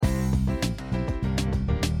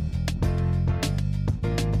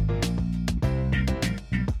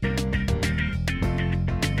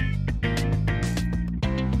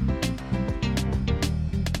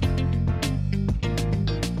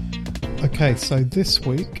Okay, so this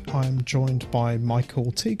week I'm joined by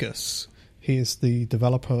Michael Tegas. He is the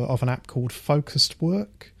developer of an app called Focused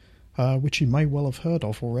Work, which you may well have heard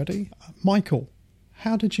of already. Michael,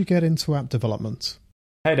 how did you get into app development?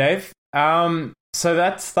 Hey, Dave. So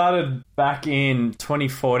that started back in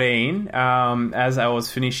 2014 as I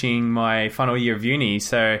was finishing my final year of uni.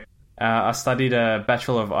 So I studied a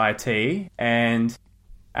Bachelor of IT, and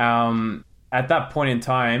at that point in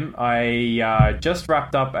time, I just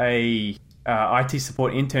wrapped up a IT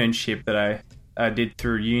support internship that I did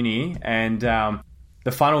through uni, and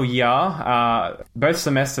the final year, both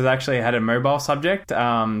semesters actually had a mobile subject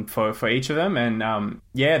for each of them, and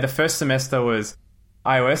the first semester was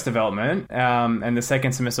iOS development, and the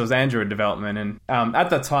second semester was Android development. And at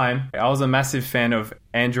the time, I was a massive fan of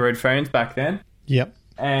Android phones back then. Yep.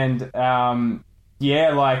 And I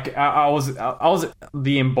was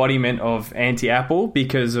the embodiment of anti-Apple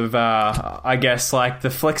because of I guess like the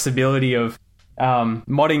flexibility of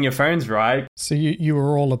modding your phones, right? So you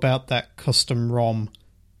were all about that custom ROM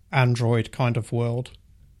Android kind of world.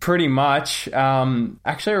 Pretty much.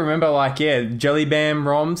 Actually, I remember Jelly Bam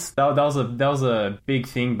ROMs. That was a big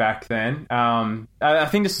thing back then. I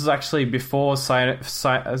think this was actually before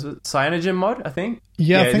CyanogenMod, I think.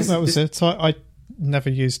 Yeah, I think that was it. I never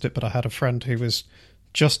used it, but I had a friend who was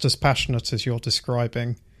just as passionate as you're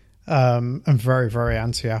describing, and very, very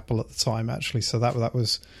anti-Apple at the time, actually. So that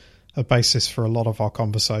was a basis for a lot of our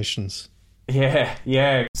conversations.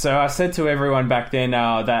 Yeah. So I said to everyone back then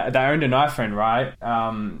that owned an iPhone, right?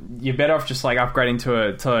 You're better off just upgrading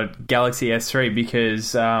to a Galaxy S3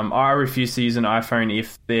 because I refuse to use an iPhone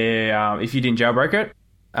if you didn't jailbreak it.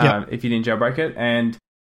 If you didn't jailbreak it, and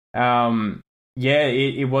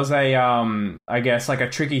it was I guess a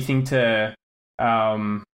tricky thing to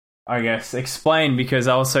explain because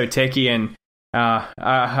I was so techie, and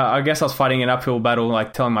I guess I was fighting an uphill battle,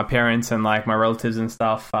 telling my parents and my relatives and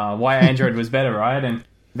stuff why Android was better, right? And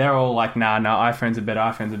they're all like, nah, iPhones are better.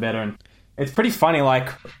 And it's pretty funny,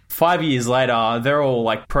 5 years later, they're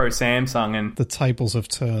all pro Samsung, and the tables have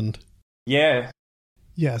turned. Yeah.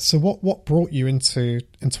 So what brought you into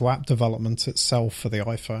app development itself for the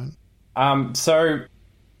iPhone? So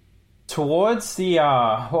towards the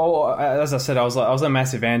as I said, I was a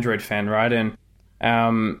massive Android fan, right? And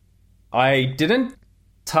I didn't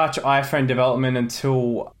touch iPhone development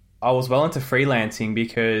until I was well into freelancing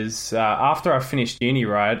because after I finished uni,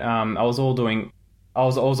 right, I was all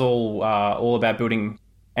about building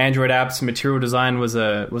Android apps. Material design was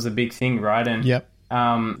a big thing, right? And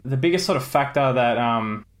the biggest sort of factor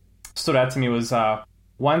that stood out to me was I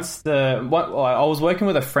was working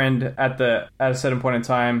with a friend at a certain point in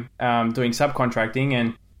time doing subcontracting,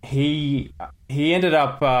 and he ended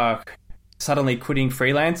up suddenly quitting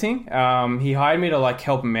freelancing. He hired me to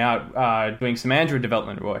help him out doing some Android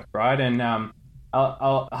development work, right? And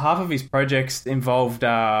half of his projects involved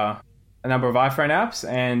a number of iPhone apps.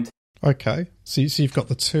 And okay, so you've got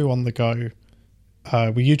the two on the go.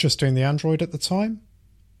 Were you just doing the Android at the time?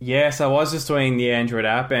 Yes, I was just doing the Android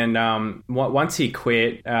app, and once he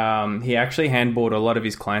quit, he actually handballed a lot of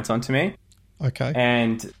his clients onto me. Okay.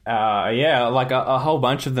 And a whole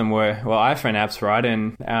bunch of them were iPhone apps, right?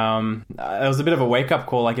 And it was a bit of a wake up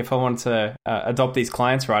call, if I wanted to adopt these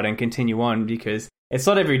clients, right, and continue on, because it's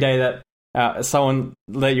not every day that someone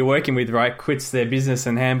that you're working with, right, quits their business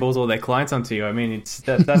and handballs all their clients onto you. I mean,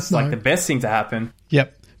 that's No. the best thing to happen.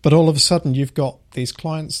 Yep. But all of a sudden, you've got these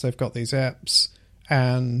clients, they've got these apps,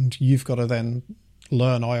 and you've got to then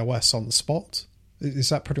learn iOS on the spot. Is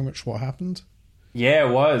that pretty much what happened? Yeah,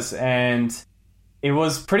 it was. And it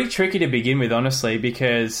was pretty tricky to begin with, honestly,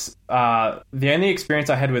 because the only experience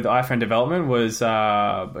I had with iPhone development was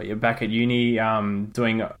back at uni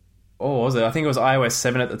doing, what was it? I think it was iOS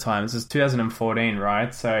 7 at the time. This was 2014,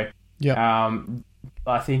 right? So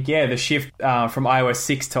I think, the shift from iOS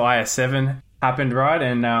 6 to iOS 7 happened, right?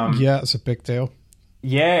 And it's a big deal.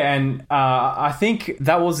 Yeah, and I think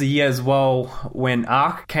that was the year as well when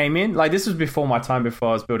Arc came in. This was before my time, before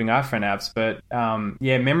I was building iPhone apps. But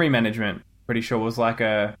memory management, pretty sure, was like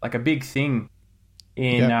a big thing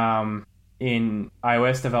in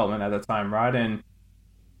iOS development at the time, right? And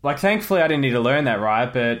thankfully I didn't need to learn that,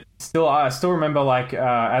 right? But still, I still remember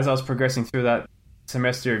as I was progressing through that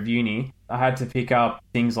semester of uni, I had to pick up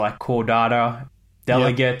things like core data,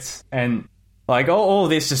 delegates, and all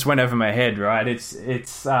this just went over my head, right? It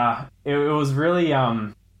was really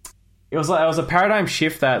it was a paradigm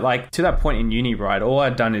shift that to that point in uni, right, all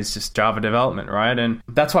I'd done is just Java development, right? And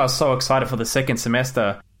that's why I was so excited for the second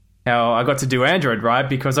semester, how I got to do Android, right?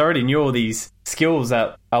 Because I already knew all these skills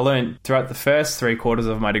that I learned throughout the first 3 quarters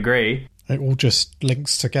of my degree. It all just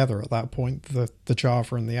links together at that point. The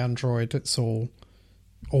Java and the Android, it's all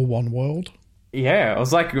one world. Yeah, it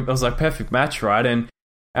was like perfect match, right? And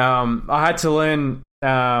I had to learn.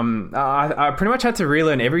 I pretty much had to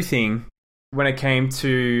relearn everything when it came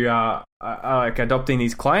to like adopting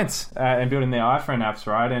these clients and building their iPhone apps,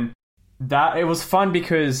 right? And that it was fun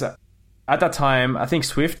because at that time, I think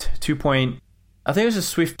Swift 2. I think it was just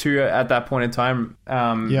Swift 2 at that point in time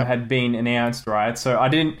had been announced, right? So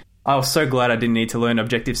I was so glad I didn't need to learn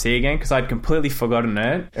Objective-C again because I'd completely forgotten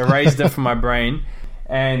it, erased it from my brain.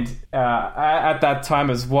 And at that time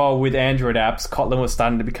as well, with Android apps, Kotlin was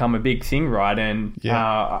starting to become a big thing, right? And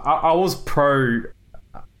I was pro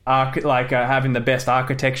having the best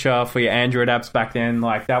architecture for your Android apps back then.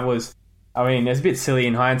 Like that was, I mean, it's a bit silly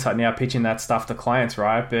in hindsight now pitching that stuff to clients,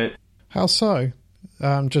 right? But how so?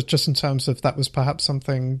 Just in terms of that was perhaps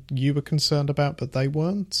something you were concerned about, but they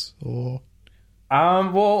weren't, or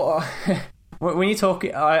well. When you talk,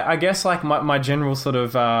 I guess like my general sort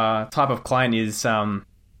of type of client is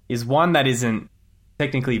one that isn't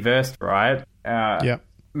technically versed, right?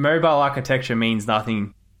 Mobile architecture means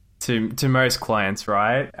nothing to most clients,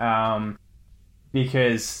 right?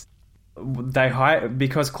 Because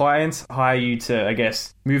clients hire you to, I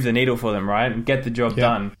guess, move the needle for them, right, and get the job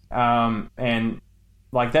done. And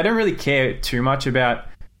like they don't really care too much about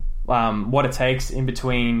what it takes in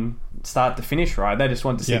between start to finish, right? They just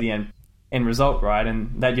want to see the end result, right,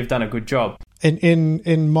 and that you've done a good job.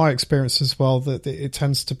 In my experience as well, that it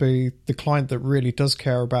tends to be the client that really does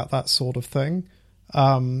care about that sort of thing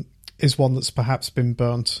is one that's perhaps been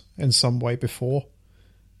burnt in some way before.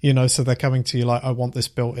 You know, so they're coming to you like, I want this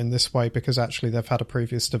built in this way because actually they've had a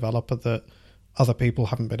previous developer that other people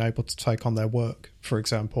haven't been able to take on their work, for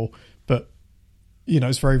example. But, you know,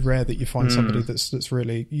 it's very rare that you find somebody that's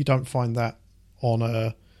really, you don't find that on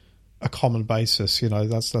a common basis. You know,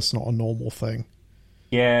 that's not a normal thing.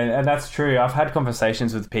 Yeah, and that's true. I've had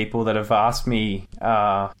conversations with people that have asked me,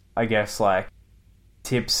 I guess, like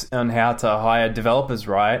tips on how to hire developers,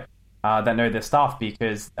 right, that know their stuff,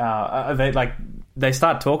 because they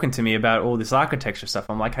start talking to me about all this architecture stuff.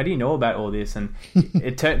 I'm like, how do you know about all this? And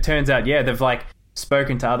it turns out, they've like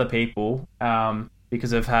spoken to other people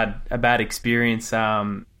because they've had a bad experience,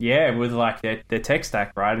 with like their tech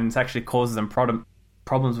stack, right, and it's actually causes them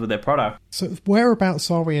problems with their product. So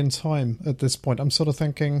whereabouts are we in time at this point? I'm sort of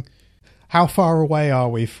thinking, how far away are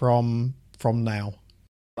we from now?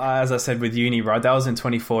 As I said with uni, right, that was in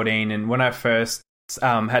 2014, and when I first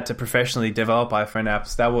had to professionally develop iPhone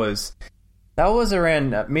apps, that was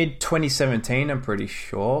around mid 2017, I'm pretty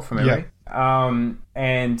sure, from memory.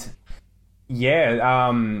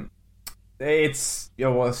 It's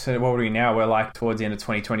what are we now? We're like towards the end of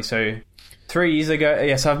 2020, so 3 years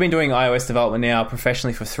ago. So I've been doing iOS development now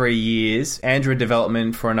professionally for 3 years, Android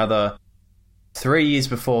development for another 3 years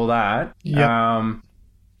before that.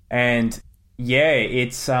 It's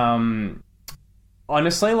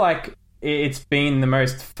honestly, like, it's been the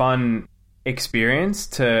most fun experience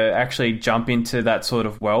to actually jump into that sort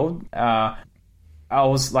of world. I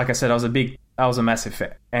was a massive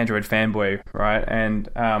Android fanboy, right? And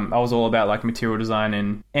I was all about like material design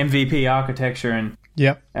and MVP architecture and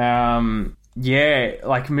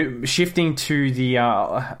shifting to the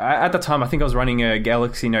at the time I think I was running a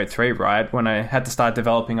Galaxy Note 3, right, when I had to start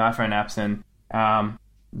developing iPhone apps, and I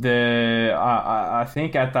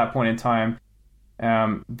think at that point in time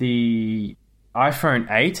the iPhone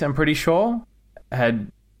 8, I'm pretty sure,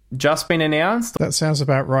 had just been announced. That sounds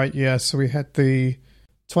about right, yeah. So we had the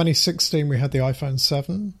 2016, we had the iPhone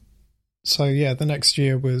 7. So yeah, the next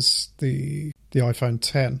year was the iPhone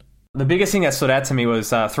 10. The biggest thing that stood out to me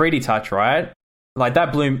was 3D Touch, right? Like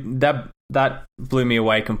that blew me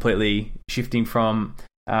away completely. Shifting from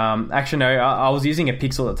I was using a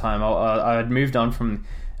Pixel at the time. I had moved on from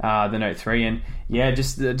the Note 3, and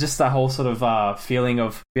just that whole sort of feeling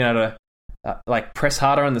of being able to like press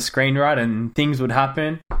harder on the screen, right, and things would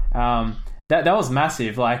happen. That was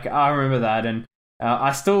massive. Like I remember that, and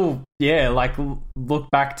I still look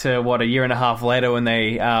back to a year and a half later when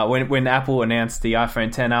they when Apple announced the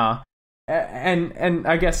iPhone XR, and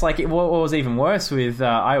I guess like what was even worse with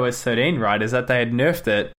iOS 13, right, is that they had nerfed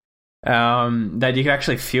it, that you could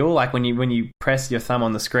actually feel like when you press your thumb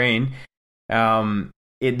on the screen,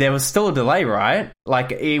 there was still a delay, right?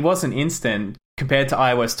 Like it wasn't instant compared to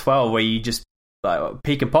iOS 12 where you just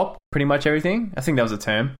peek and pop pretty much everything. I think that was a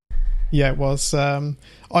term. Yeah, it was.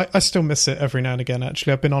 I still miss it every now and again,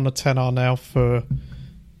 actually. I've been on a 10R now for,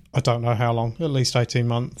 I don't know how long, at least 18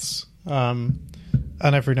 months. And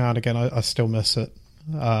every now and again, I still miss it.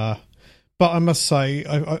 But I must say,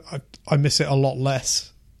 I miss it a lot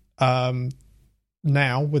less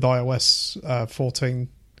now with iOS 14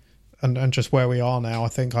 and just where we are now, I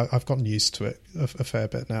think I've gotten used to it a fair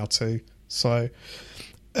bit now too. So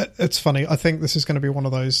it's funny. I think this is going to be one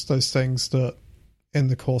of those things that in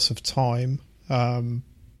the course of time,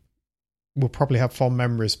 we'll probably have fond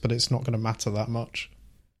memories, but it's not going to matter that much.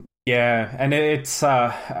 Yeah, and it's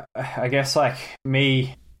I guess like with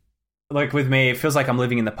me, it feels like I'm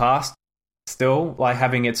living in the past still, like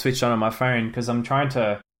having it switched on my phone, because I'm trying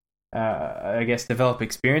to I guess develop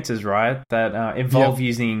experiences, right, that involve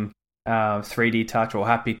using 3D touch or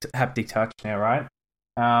haptic touch now, right?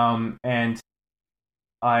 And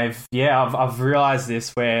I've realized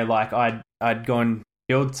this, where like I'd go and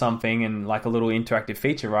build something and like a little interactive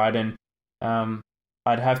feature, right, and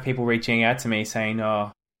I'd have people reaching out to me saying,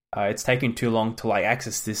 it's taking too long to like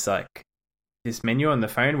access this this menu on the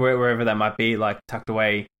phone, wherever that might be, like tucked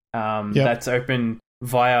away. That's open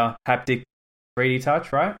via haptic 3D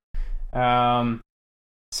touch, right?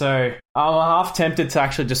 So I'm half tempted to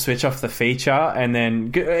actually just switch off the feature, and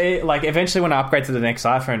then like eventually when I upgrade to the next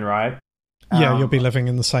iPhone, right? You'll be living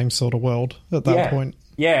in the same sort of world at that point.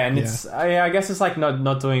 Yeah, and it's I guess it's like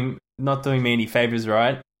not doing me any favors,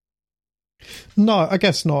 right? No, I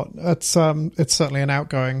guess not. It's certainly an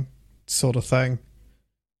outgoing sort of thing.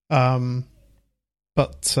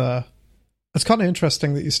 But it's kind of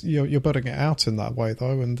interesting that you're building it out in that way,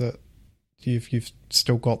 though, and that you've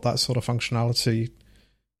still got that sort of functionality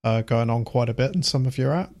going on quite a bit in some of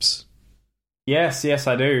your apps. Yes,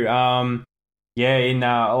 I do. In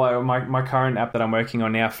my current app that I'm working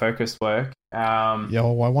on now, Focused Work. I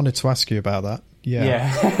wanted to ask you about that.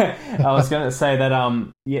 Yeah. I was going to say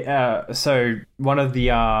that. So one of the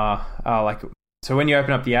so when you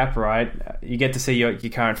open up the app, right, you get to see your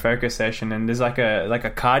current focus session, and there's like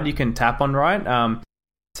a card you can tap on, right,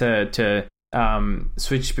 to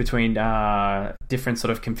switch between different sort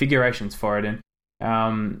of configurations for it,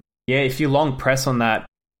 and if you long press on that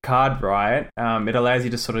card, right, it allows you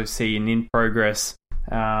to sort of see an in progress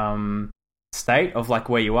state of like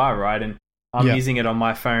where you are, right, and I'm using it on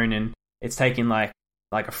my phone, and it's taking like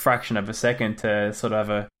a fraction of a second to sort of have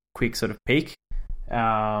a quick sort of peek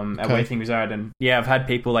at where things are at. And I've had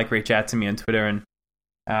people like reach out to me on Twitter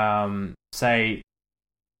and say,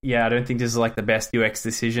 I don't think this is like the best UX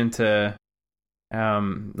decision to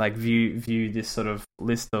like view this sort of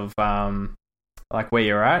list of like where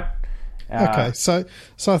you're at. So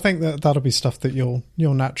I think that'll be stuff that you'll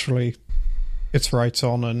naturally iterate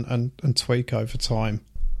on and tweak over time.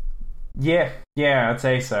 Yeah, I'd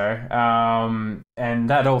say so. And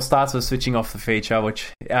that all starts with switching off the feature,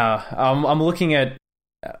 which I'm looking at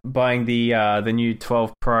buying the new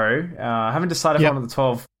 12 Pro. I haven't decided if I want the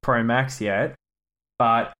 12 Pro Max yet,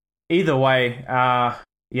 but either way,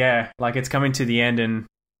 like it's coming to the end, and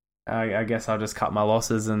I guess I'll just cut my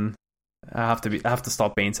losses, and I have to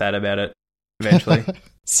stop being sad about it eventually.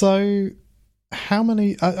 So, how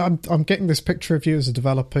many? I'm getting this picture of you as a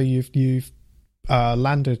developer. You've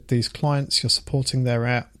landed these clients, you're supporting their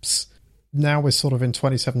apps. Now we're sort of in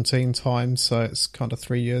 2017 time, so it's kind of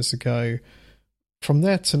 3 years ago. From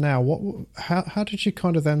there to now, how did you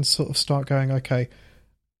kind of then sort of start going, okay,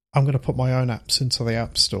 I'm going to put my own apps into the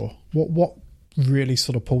App Store? What really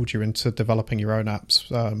sort of pulled you into developing your own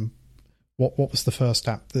apps? What was the first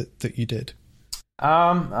app that you did?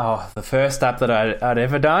 The first app that I'd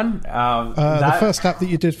ever done? The first app that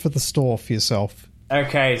you did for the store for yourself.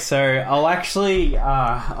 Okay, so I'll actually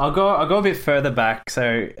I'll go a bit further back,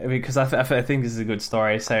 so because I think this is a good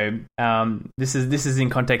story. So this is in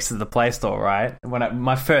context of the Play Store, right?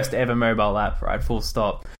 My first ever mobile app, right? Full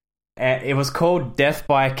stop. It was called Death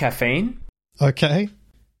by Caffeine. Okay.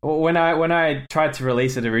 When I tried to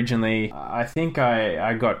release it originally, I think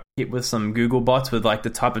I got hit with some Google bots with like the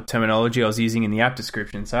type of terminology I was using in the app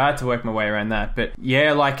description, so I had to work my way around that. But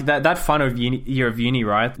like that final year of uni,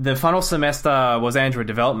 right? The final semester was Android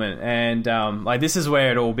development, and like this is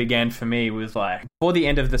where it all began for me. Was like before the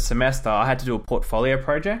end of the semester, I had to do a portfolio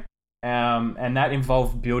project, and that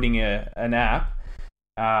involved building an app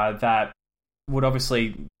that would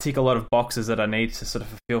obviously tick a lot of boxes that I need to sort of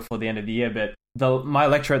fulfill for the end of the year. But my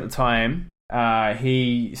lecturer at the time,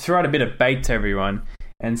 he threw out a bit of bait to everyone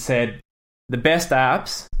and said the best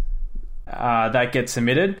apps that get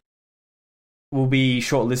submitted will be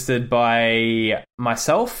shortlisted by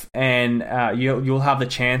myself, and you'll have the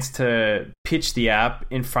chance to pitch the app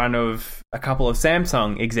in front of a couple of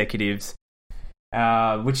Samsung executives,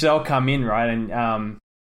 which they'll come in, right, and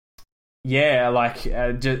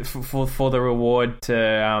just for the reward to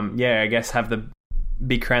I guess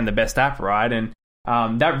be crowned the best app, right? And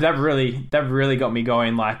that really got me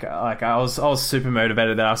going. Like I was super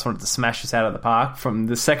motivated that I just wanted to smash this out of the park from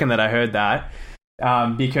the second that I heard that.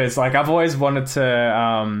 because like I've always wanted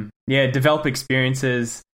to develop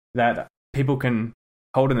experiences that people can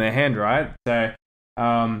hold in their hand, right? So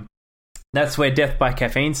that's where Death by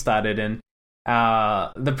Caffeine started, and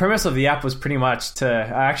the premise of the app was pretty much to.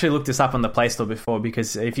 I actually looked this up on the Play Store before,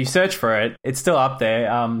 because if you search for it, it's still up there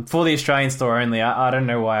for the Australian store only. I don't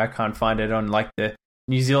know why I can't find it on like the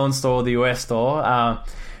New Zealand store or the US store.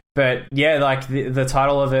 But yeah, like the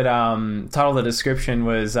title of it, title of the description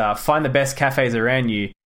was "Find the best cafes around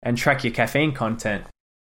you and track your caffeine content."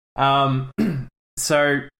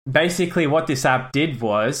 So basically, what this app did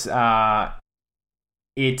was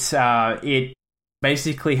it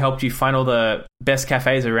basically helped you find all the best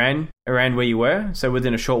cafes around where you were, so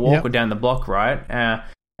within a short walk or down the block, right?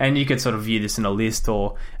 And you could sort of view this in a list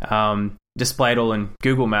or display it all in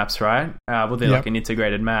Google Maps, right? Within like an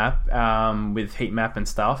integrated map with heat map and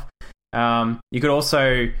stuff. You could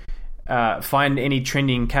also find any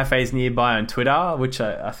trending cafes nearby on Twitter, which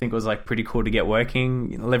I think was like pretty cool to get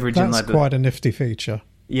working, leveraging. That's like quite a nifty feature.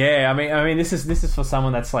 Yeah, I mean, this is for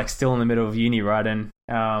someone that's like still in the middle of uni, right? And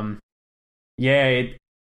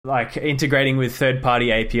like integrating with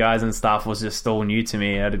third-party APIs and stuff was just all new to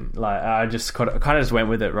me. I just kind of just went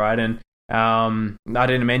with it, right? And I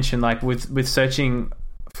didn't mention like with searching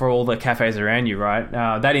for all the cafes around you, right?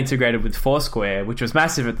 That integrated with Foursquare, which was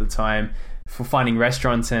massive at the time for finding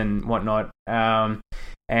restaurants and whatnot.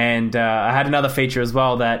 And I had another feature as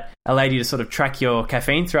well that allowed you to sort of track your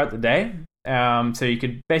caffeine throughout the day. So you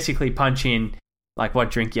could basically punch in like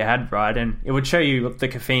what drink you had, right? And it would show you the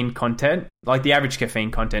caffeine content, like the average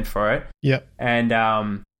caffeine content for it. Yep.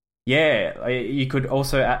 And you could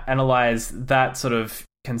also analyze that sort of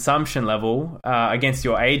consumption level against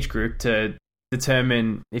your age group to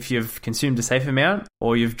determine if you've consumed a safe amount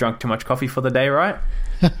or you've drunk too much coffee for the day, right?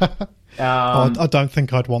 I don't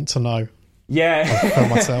think I'd want to know. Yeah, for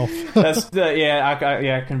myself.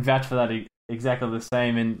 I can vouch for that. Exactly the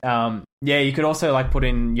same. And you could also like put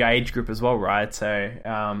in your age group as well, right? So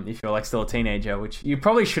if you're like still a teenager, which you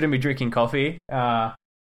probably shouldn't be drinking coffee at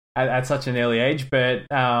such an early age, but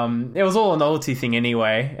it was all a novelty thing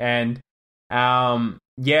anyway. And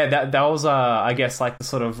that was I guess like the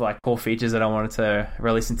sort of like core features that I wanted to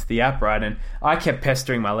release into the app, right? And I kept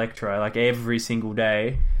pestering my lecturer like every single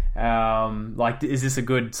day. Like, is this a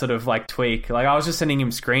good sort of like tweak? Like I was just sending him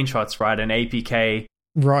screenshots, right, and APK.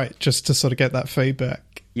 Right, just to sort of get that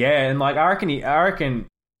feedback. Yeah, and like I reckon,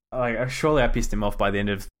 like surely I pissed him off by the end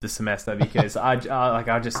of the semester because I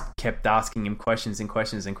just kept asking him questions and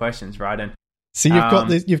questions and questions, right? And so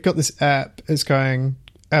you've got this app. It's going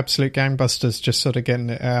absolute gangbusters, just sort of getting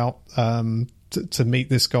it out to meet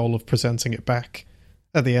this goal of presenting it back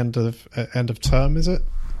at the end of term. Is it?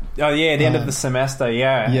 Oh yeah, the end of the semester.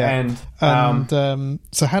 Yeah. And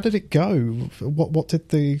so how did it go? What did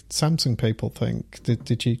the Samsung people think?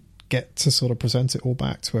 Did you get to sort of present it all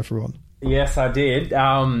back to everyone? Yes, I did.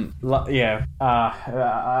 I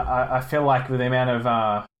feel like with the amount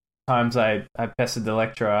of times I pestered the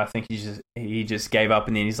lecturer, I think he just gave up,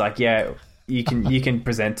 and then he's like, yeah, you can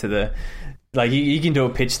present to the, like you can do a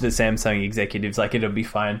pitch to the Samsung executives, like it'll be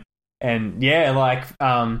fine. And yeah, like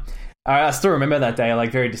I still remember that day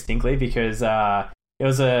like very distinctly because it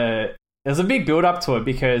was a big build up to it,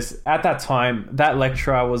 because at that time that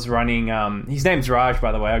lecturer was running his name's Raj,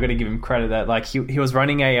 by the way. I got to give him credit that like he was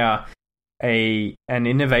running an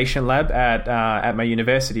innovation lab at my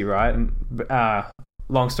university, right? And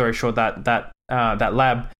long story short, that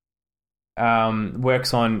lab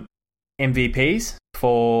works on MVPs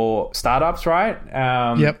for startups, right?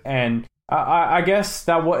 Yep. And I guess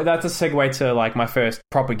that's a segue to like my first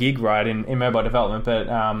proper gig, right, in mobile development. But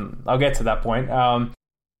I'll get to that point.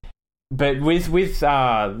 But with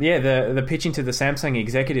the pitching to the Samsung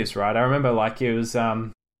executives, right? I remember like it was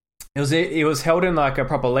held in like a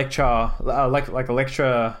proper lecture, like a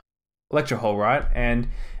lecture hall, right? And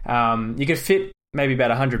you could fit maybe about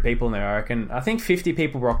 100 people in there, I reckon. I think 50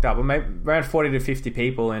 people rocked up, or maybe around 40 to 50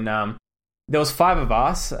 people, and there was 5 of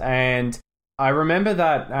us, and I remember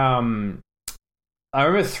that I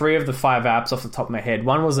remember 3 of the 5 apps off the top of my head.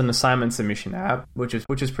 One was an assignment submission app, which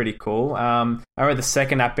is pretty cool. I remember the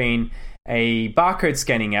second app being a barcode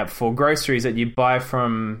scanning app for groceries that you buy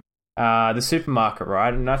from the supermarket,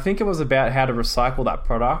 right? And I think it was about how to recycle that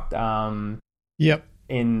product. Yep.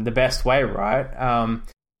 In the best way, right?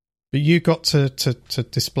 But you got to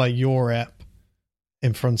display your app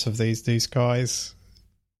in front of these guys.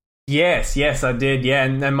 Yes, I did. Yeah,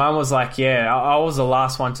 and then mine was like, I was the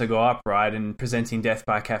last one to go up, right, and presenting Death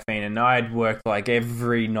by Caffeine, and I'd worked like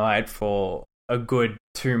every night for a good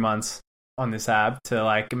 2 months on this app to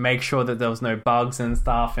like make sure that there was no bugs and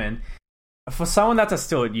stuff, and for someone that's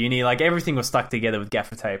still at uni, like everything was stuck together with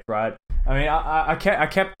gaffer tape, right? I mean, I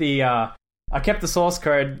kept the source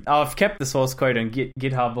code. I've kept the source code on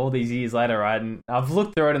GitHub all these years later, right? And I've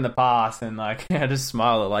looked through it in the past, and like I just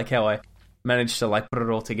smile at like how I managed to like put it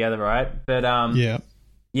all together, right? But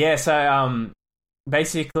yeah. So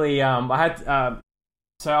basically, I had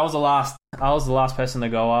so I was the last person to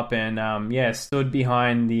go up, and stood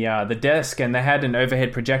behind the desk, and they had an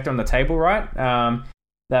overhead projector on the table, right?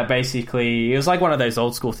 That basically, it was like one of those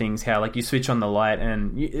old school things, how like you switch on the light,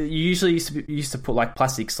 and you usually used to put like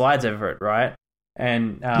plastic slides over it, right?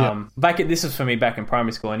 And this was for me back in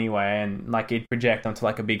primary school anyway, and like it'd project onto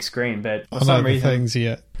like a big screen. But for some reason,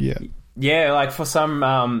 like for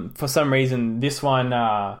some reason, this one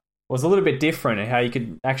was a little bit different in how you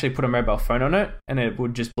could actually put a mobile phone on it, and it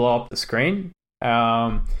would just blow up the screen.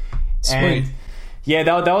 Sweet. And yeah,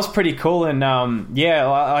 that was pretty cool. And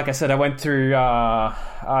like I said, I went through all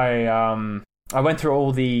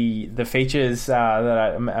the features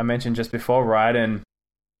that I mentioned just before, right? And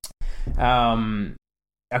I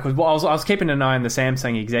was keeping an eye on the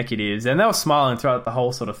Samsung executives, and they were smiling throughout the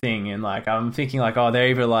whole sort of thing. And like I'm thinking, like, oh,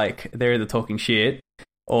 they're either talking shit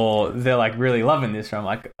or they're like really loving this. So I'm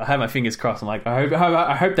like, I had my fingers crossed. I'm like,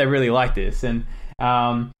 I hope they really like this. And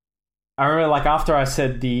I remember, like, after I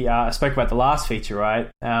said I spoke about the last feature, right?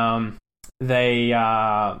 They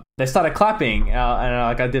started clapping, and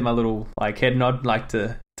like I did my little like head nod, like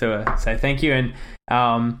to say thank you. And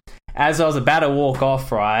as I was about to walk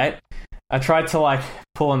off, right, I tried to like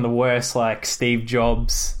pull in the worst like Steve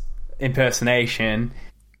Jobs impersonation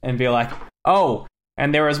and be like, "Oh,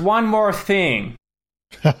 and there is one more thing."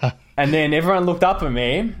 And then everyone looked up at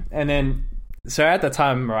me, and then so at the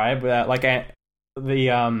time, right, like at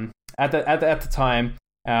the time,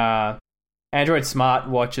 Android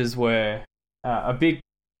smartwatches were a big,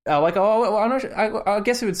 I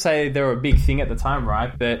guess I would say they were a big thing at the time,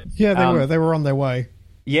 right? But yeah, they were on their way.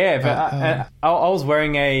 Yeah, but I was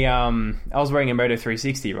wearing a Moto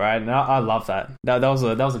 360, right? And I love that. That was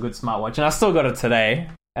a good smartwatch, and I still got it today.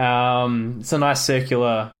 It's a nice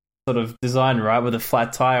circular sort of design, right, with a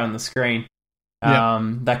flat tire on the screen.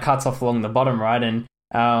 That cuts off along the bottom, right, and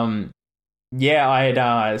I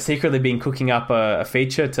had secretly been cooking up a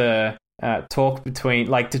feature to talk between,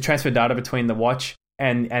 like, to transfer data between the watch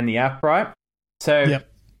and the app, right? So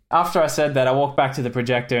after I said that, I walked back to the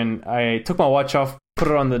projector and I took my watch off, put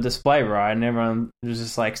it on the display, right? And everyone was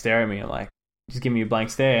just like staring at me, like, just give me a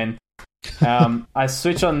blank stare. And I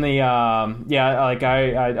switch on the I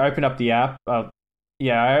open up the app.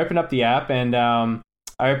 I open up the app and I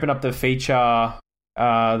open up the feature,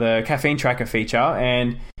 the caffeine tracker feature,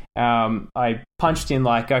 and I punched in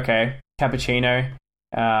like, okay, cappuccino,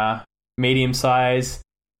 medium size,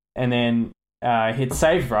 and then hit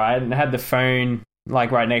save, right? And I had the phone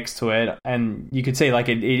like right next to it, and you could see like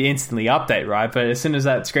it instantly update, right? But as soon as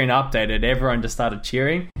that screen updated, everyone just started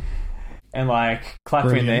cheering and like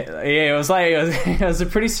clapping. It was it was a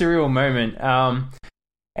pretty surreal moment.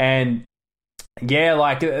 And yeah,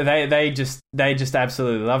 like they just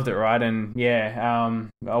absolutely loved it, right? And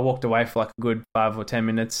I walked away for like a good 5 or 10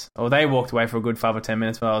 minutes, or they walked away for a good 5 or 10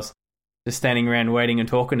 minutes while I was just standing around waiting and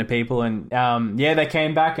talking to people. And they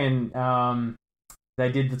came back and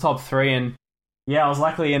they did the top 3, and I was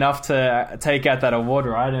lucky enough to take out that award,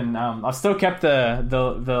 right? And I still kept the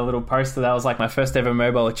little poster. That was like my first ever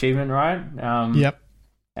mobile achievement, right?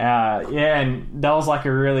 And that was like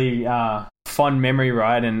a really fun memory,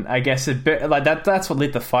 right? And I guess that's what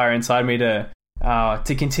lit the fire inside me to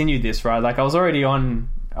continue this, right? Like I was already on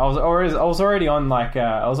like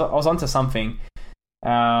I was onto something,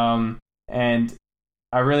 and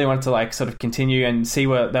I really wanted to like sort of continue and see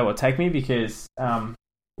where that would take me, because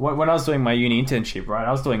when I was doing my uni internship, right,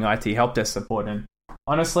 I was doing IT help desk support, and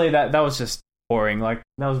honestly that was just boring. Like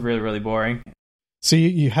that was really, really boring. So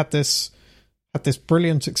you had this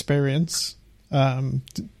brilliant experience,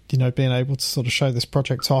 being able to sort of show this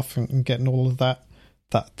project off and getting all of that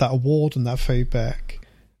award and that feedback.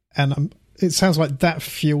 And it sounds like that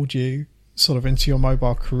fueled you sort of into your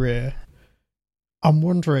mobile career. I'm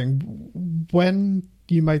wondering, when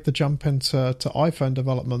you made the jump into iPhone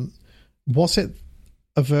development, was it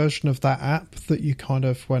a version of that app that you kind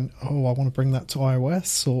of went, oh, I want to bring that to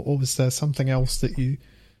iOS, or was there something else that you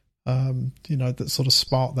that sort of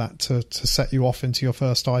sparked that to set you off into your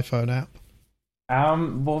first iPhone app?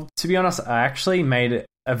 Well, to be honest, I actually made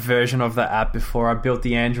a version of the app before I built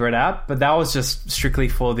the Android app, but that was just strictly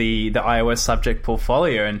for the iOS subject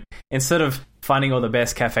portfolio. And instead of finding all the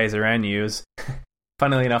best cafes around you,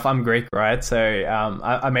 funnily enough, I'm Greek, right? So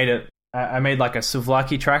I made like a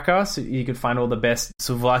souvlaki tracker, so you could find all the best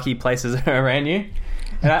souvlaki places around you.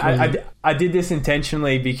 And I did this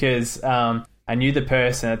intentionally because I knew the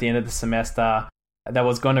person at the end of the semester that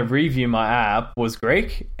was going to review my app was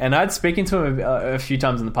Greek, and I'd spoken to him a few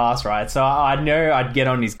times in the past, right? So I know I'd get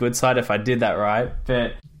on his good side if I did that, right?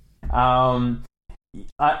 But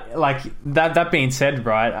like that being said,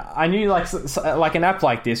 right, I knew like an app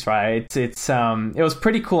like this, right? It was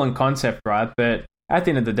pretty cool in concept, right? But at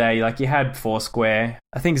the end of the day, like you had Foursquare,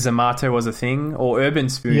 I think Zomato was a thing, or Urban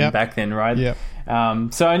Spoon back then, right? Yeah.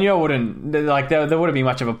 So I knew I wouldn't like there wouldn't be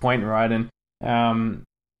much of a point, right? And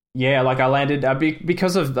yeah, like I landed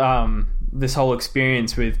because of this whole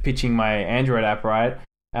experience with pitching my Android app, right?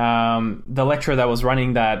 The lecturer that was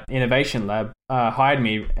running that innovation lab hired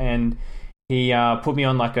me, and he put me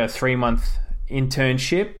on like a 3-month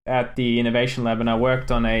internship at the innovation lab, and I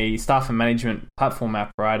worked on a staff and management platform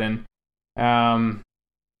app, right? And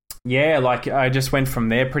yeah, like I just went from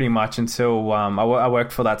there pretty much until I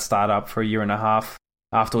worked for that startup for a year and a half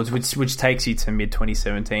afterwards, which takes you to mid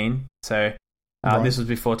 2017. So this was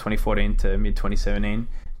before 2014 to mid 2017.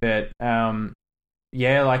 But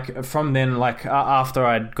yeah, like from then, like after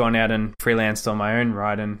I'd gone out and freelanced on my own,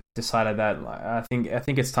 right, and decided that like, I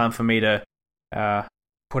think it's time for me to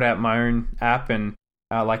put out my own app and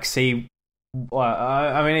like see.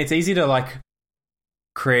 I mean, it's easy to like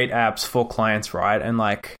create apps for clients, right, and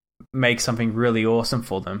like make something really awesome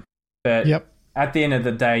for them. But at the end of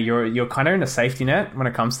the day, you're kind of in a safety net when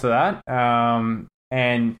it comes to that.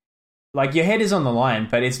 And like your head is on the line,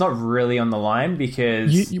 but it's not really on the line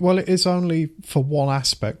because well, it is only for one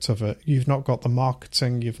aspect of it. You've not got the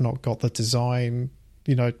marketing, you've not got the design.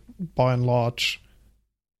 You know, by and large,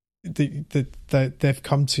 they've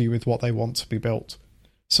come to you with what they want to be built.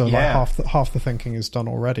 So like half the thinking is done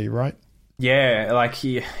already, right? Yeah, like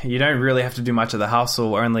you don't really have to do much of the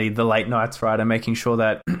hustle, only the late nights, right? And making sure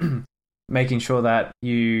that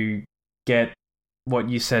you get what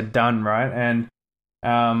you said done, right? And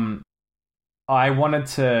I wanted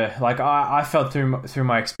to, like, I felt through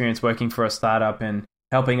my experience working for a startup and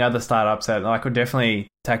helping other startups that I could definitely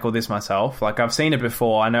tackle this myself. Like I've seen it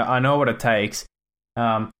before. I know what it takes.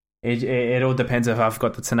 It all depends if I've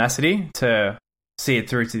got the tenacity to see it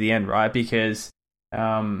through to the end, right? Because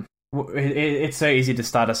it's so easy to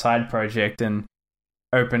start a side project and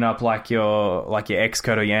open up like your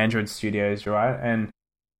Xcode or your Android studios, right? And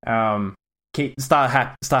start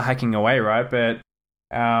hacking away, right? But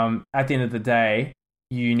at the end of the day,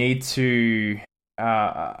 you need to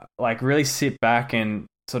like really sit back and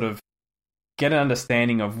sort of get an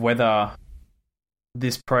understanding of whether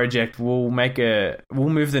this project will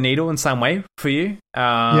move the needle in some way for you.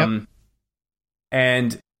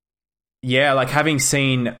 And yeah, like having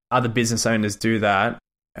seen other business owners do that,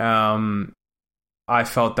 I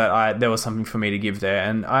felt that there was something for me to give there.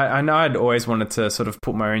 And I know I'd always wanted to sort of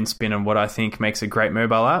put my own spin on what I think makes a great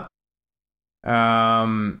mobile app.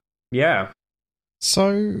 Yeah.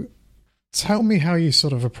 So tell me how you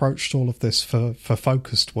sort of approached all of this for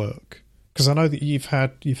focused work. Because I know that you've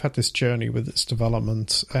had this journey with its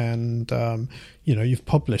development, and you've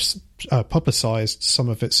publicized some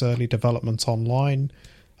of its early development online.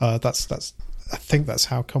 That's I think that's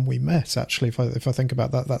how come we met. Actually, if I think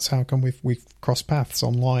about that, that's how come we've crossed paths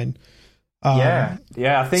online. I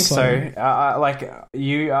think so. I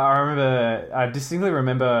distinctly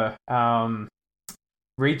remember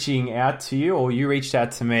reaching out to you, or you reached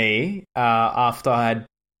out to me after I had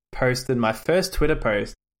posted my first Twitter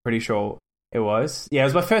post. Pretty sure it was. Yeah, it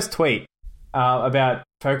was my first tweet about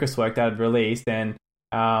focus work that I'd released, and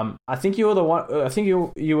I think you were the one. I think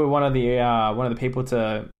you were one of the people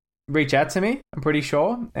to reach out to me. I'm pretty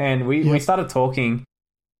sure, and we started talking.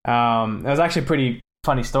 It was actually a pretty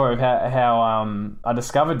funny story of how I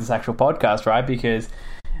discovered this actual podcast, right? Because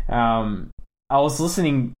I was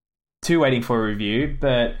listening to Waiting for a Review,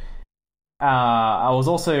 but I was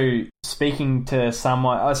also speaking to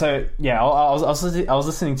someone. So yeah, I was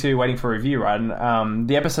listening to Waiting for a Review, right? And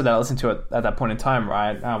the episode that I listened to at that point in time,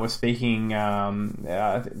 right, was speaking.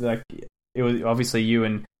 Like it was obviously you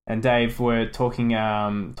and Dave were talking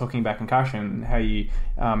about concussion, how you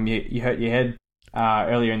hurt your head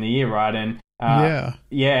earlier in the year, right? And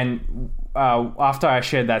and after I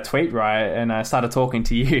shared that tweet, right, and I started talking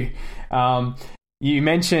to you, you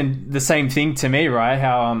mentioned the same thing to me, right?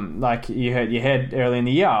 How like you hurt your head early in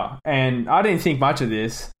the year, and I didn't think much of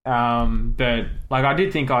this, but like I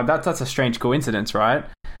did think, that's a strange coincidence, right?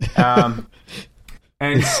 And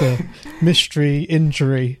it's a mystery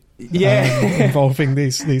injury, involving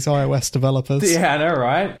these iOS developers. Yeah, I know,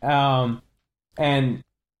 right? And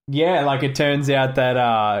yeah, like it turns out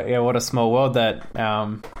that what a small world that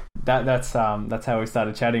that's how we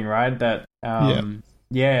started chatting, right? That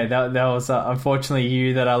yeah, that was unfortunately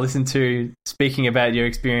you that I listened to speaking about your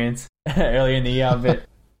experience earlier in the year. But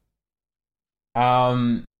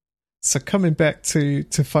so coming back to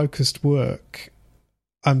focused work,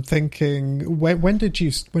 I'm thinking, when did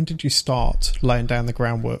you start laying down the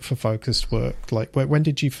groundwork for focused work? Like, when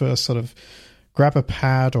did you first sort of grab a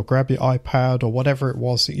pad or grab your iPad or whatever it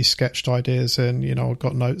was that you sketched ideas in,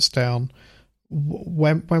 got notes down?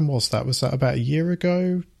 When was that? Was that about a year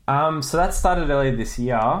ago? So that started earlier this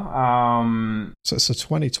year. So it's a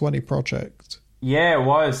 2020 project. Yeah, it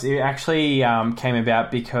was. It actually came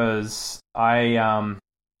about because I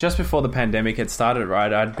just before the pandemic had started,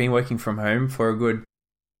 right? I'd been working from home for a good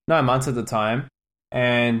 9 months at the time,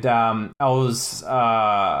 and I was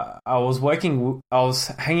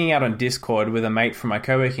hanging out on Discord with a mate from my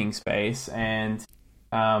co-working space, and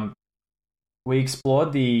we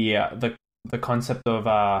explored the concept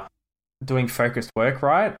of doing focused work,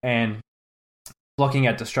 right, and blocking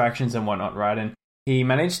out distractions and whatnot, right. And he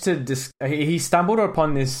managed to he stumbled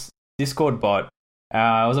upon this Discord bot.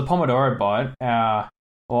 It was a Pomodoro bot.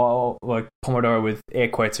 Or like Pomodoro with air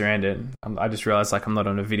quotes around it. I just realized I'm not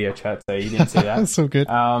on a video chat, so you didn't see that. That's so good.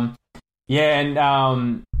 Yeah,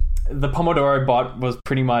 and the Pomodoro bot was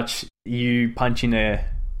pretty much you punching a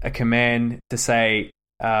command to say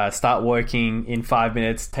start working in 5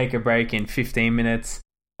 minutes, take a break in 15 minutes,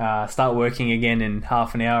 start working again in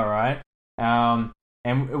half an hour, right?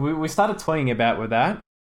 And we started toying about with that,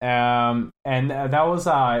 and that was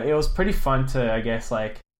it was pretty fun to, I guess,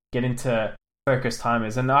 like get into focus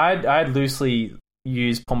timers. And I'd loosely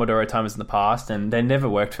used Pomodoro timers in the past, and they never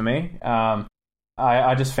worked for me.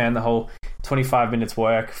 I just found the whole 25 minutes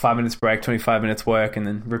work, 5 minutes break, 25 minutes work, and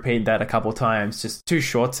then repeat that a couple of times, just too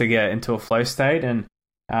short to get into a flow state. And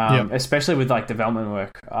especially with like development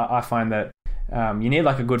work, I find that you need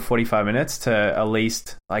like a good 45 minutes to at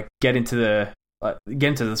least like get into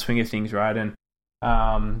the swing of things, right?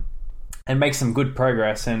 And make some good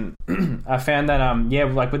progress. And I found that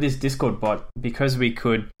like with this Discord bot, because we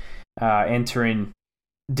could enter in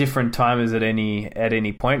different timers at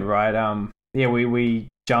any point, right? We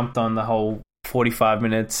jumped on the whole 45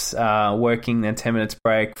 minutes working, then 10 minutes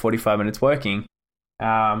break, 45 minutes working,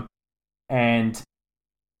 and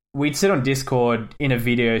we'd sit on Discord in a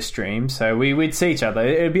video stream, so we'd see each other.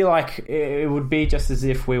 It would be just as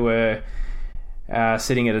if we were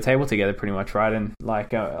sitting at a table together, pretty much, right? And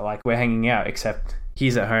like we're hanging out, except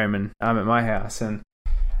he's at home and I'm at my house. And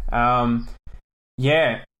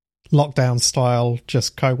lockdown style,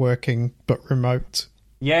 just co-working but remote.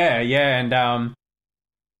 And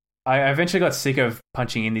I eventually got sick of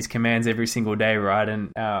punching in these commands every single day, right?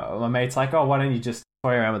 And my mate's like, oh, why don't you just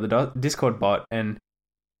toy around with the Discord bot and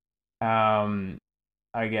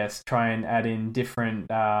I guess try and add in different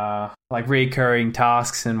like recurring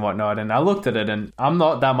tasks and whatnot. And I looked at it, and I'm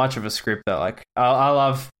not that much of a scripter. Like I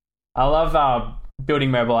love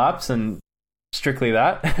building mobile apps and strictly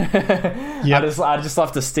that. Yep. I just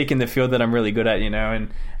love to stick in the field that I'm really good at, and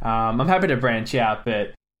I'm happy to branch out.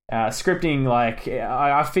 But scripting, like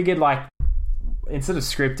I figured, like instead of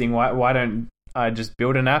scripting, why don't I just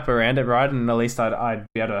build an app around it, right? And at least I'd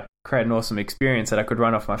be able to create an awesome experience that I could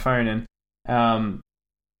run off my phone. And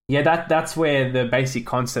that's where the basic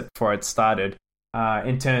concept for it started,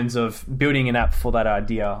 in terms of building an app for that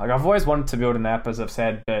idea. Like I've always wanted to build an app, as I've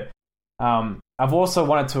said, but I've also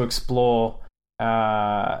wanted to explore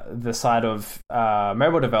the side of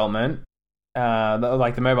mobile development,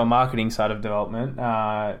 like the mobile marketing side of development,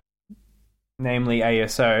 namely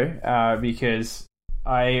ASO, because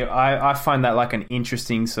I find that like an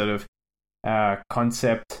interesting sort of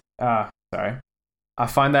concept. I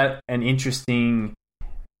find that an interesting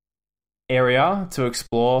area to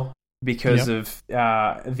explore because of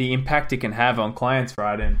the impact it can have on clients,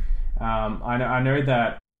 right? And I know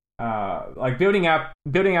that like building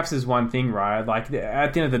apps is one thing, right? Like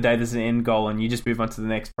at the end of the day, there's an end goal, and you just move on to the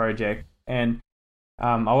next project. And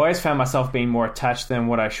I always found myself being more attached than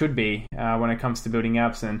what I should be when it comes to building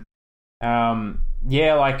apps. And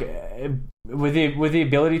like with the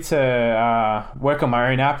ability to work on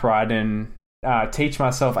my own app, right, and teach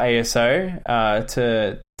myself ASO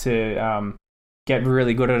to get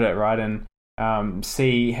really good at it, right, and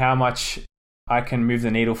see how much I can move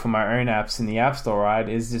the needle for my own apps in the App Store, right,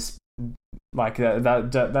 is just like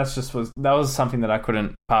that was something that I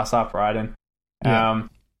couldn't pass up, right. And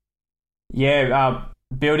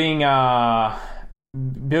building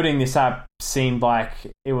this app seemed like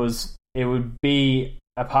it would be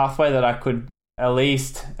a pathway that I could at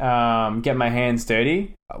least get my hands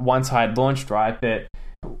dirty once I had launched, right? But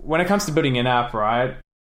when it comes to building an app, right,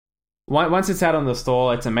 once it's out on the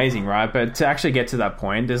store, it's amazing, right? But to actually get to that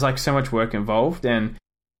point, there's like so much work involved, and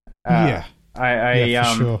Yeah. For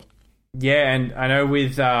sure. Yeah, and I know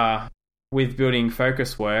with building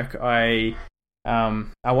focus work, I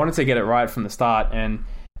wanted to get it right from the start,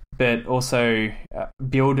 but also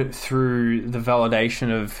build through the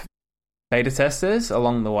validation of beta testers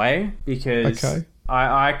along the way, because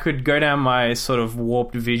I could go down my sort of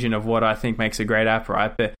warped vision of what I think makes a great app,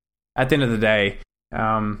 right? But at the end of the day,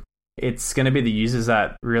 it's going to be the users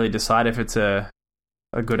that really decide if it's a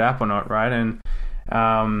good app or not, right? And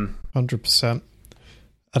 100%.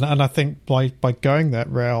 And I think by going that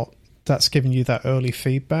route, that's giving you that early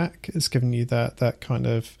feedback. It's giving you that kind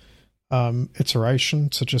of iteration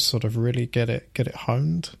to just sort of really get it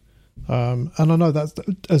honed. And I know that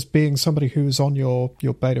as being somebody who was on your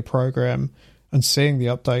beta program and seeing the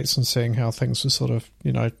updates and seeing how things were sort of,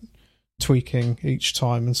 tweaking each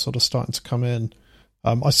time and sort of starting to come in,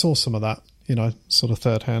 I saw some of that, sort of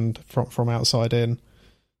third hand from outside in.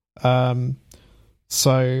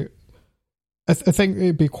 So I think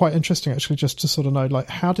it'd be quite interesting actually just to sort of know, like,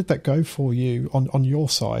 how did that go for you on your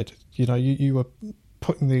side? You were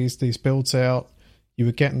putting these builds out, you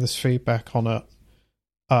were getting this feedback on it.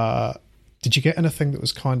 Did you get anything that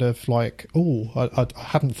was kind of like, I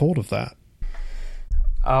hadn't thought of that?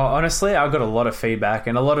 Honestly, I got a lot of feedback,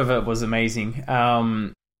 and a lot of it was amazing.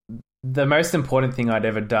 The most important thing I'd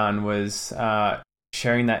ever done was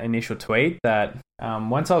sharing that initial tweet that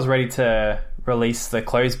once I was ready to release the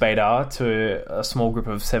closed beta to a small group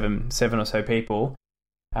of seven or so people,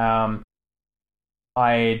 I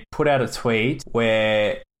put out a tweet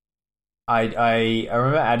where I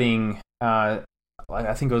remember adding I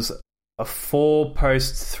think it was a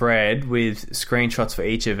 4-post thread with screenshots for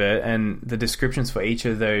each of it, and the descriptions for each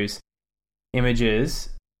of those images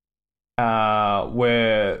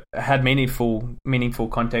had meaningful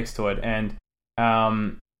context to it. And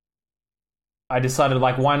I decided,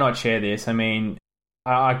 like, why not share this? I mean,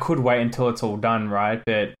 I could wait until it's all done, right?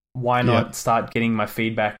 But why not start getting my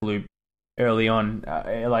feedback loop early on?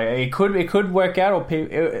 Like, it could work out, or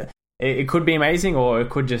it could be amazing, or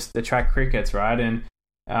it could just attract crickets, right? And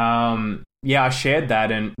I shared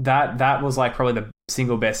that, and that was like probably the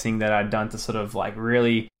single best thing that I'd done to sort of like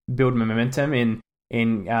really build momentum in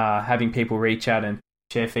having people reach out and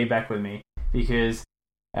share feedback with me, because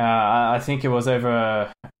I think it was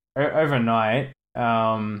overnight.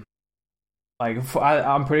 I'm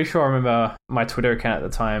pretty sure I remember my Twitter account at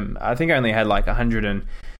the time. I think I only had like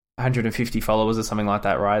 150 followers or something like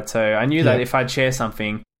that, right? So I knew that if I'd share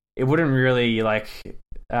something, it wouldn't really like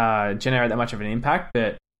generate that much of an impact.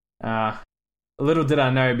 But little did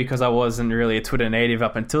I know, because I wasn't really a Twitter native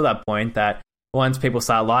up until that point, that once people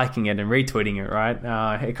start liking it and retweeting it, right,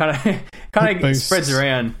 it kind of spreads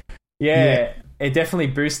around. Yeah, it definitely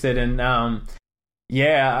boosted. And I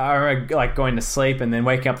remember like going to sleep and then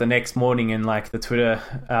waking up the next morning, and like the Twitter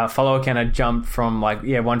follower count had jumped from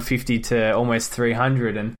 150 to almost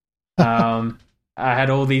 300, and I had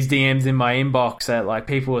all these DMs in my inbox that like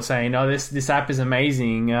people were saying, "Oh, this app is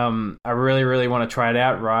amazing. I really, really want to try it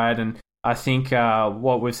out, right?" And I think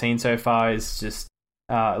what we've seen so far is just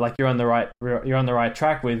like you're on the right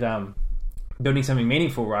track with building something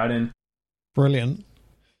meaningful, right? And brilliant.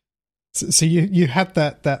 So you had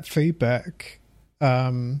that feedback.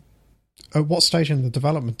 At what stage in the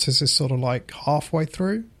development is this? Sort of like halfway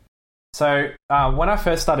through? So when I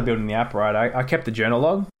first started building the app, right, I kept the journal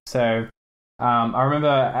log. So I remember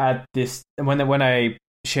at this when I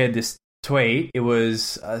shared this tweet, it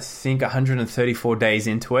was I think 134 days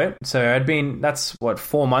into it. So that's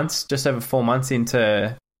 4 months, just over 4 months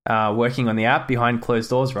into working on the app behind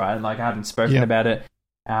closed doors, right? And like I hadn't spoken about it,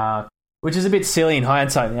 which is a bit silly in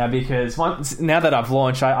hindsight now, because now that I've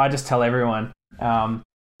launched, I just tell everyone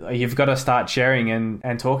you've got to start sharing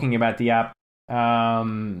and talking about the app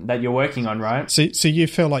that you're working on, right? So you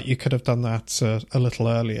feel like you could have done that a little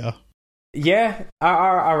earlier? Yeah,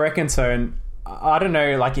 I reckon so. And I don't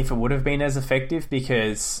know, like if it would have been as effective,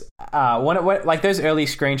 because like those early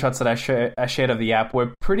screenshots that I shared of the app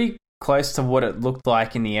were pretty close to what it looked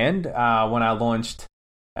like in the end when I launched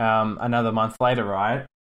another month later, right?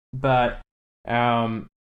 But Dead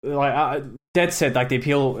said, like the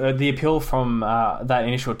appeal from that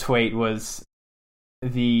initial tweet was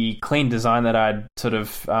the clean design that I'd sort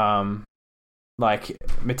of like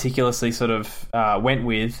meticulously sort of went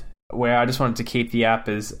with, where I just wanted to keep the app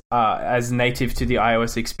as native to the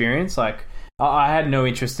iOS experience. Like I had no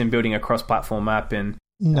interest in building a cross-platform app and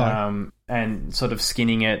sort of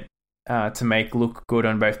skinning it to make look good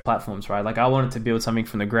on both platforms, right? Like I wanted to build something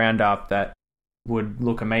from the ground up that would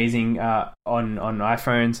look amazing on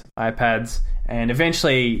iPhones, iPads, and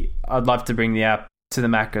eventually I'd love to bring the app to the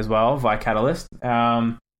Mac as well via Catalyst.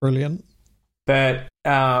 Brilliant. But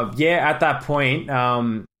yeah, at that point,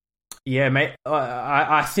 yeah, mate,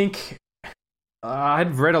 I think I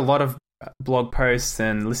had read a lot of blog posts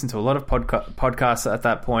and listened to a lot of podcasts at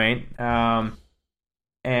that point.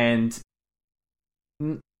 And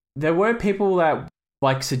there were people that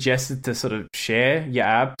like suggested to sort of share your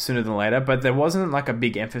app sooner than later, but there wasn't like a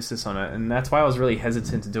big emphasis on it, and that's why I was really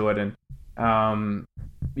hesitant to do it. And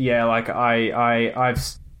yeah, like I've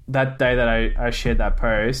that day that I shared that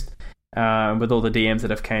post with all the DMs that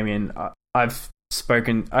have came in, I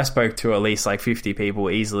spoke to at least like 50 people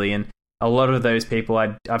easily, and a lot of those people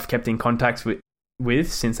I've kept in contact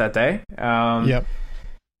with since that day. Yep.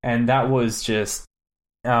 And that was just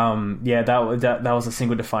yeah, that was a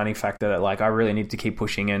single defining factor that like I really need to keep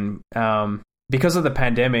pushing. And because of the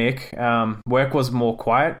pandemic, work was more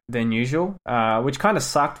quiet than usual, which kind of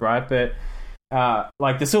sucked, right? But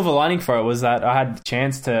like the silver lining for it was that I had the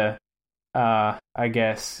chance to I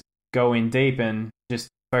guess go in deep and just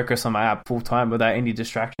focus on my app full time without any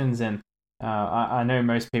distractions. And I know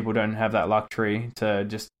most people don't have that luxury to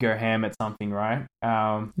just go ham at something, right?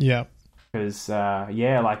 Yeah. Because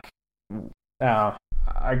yeah, like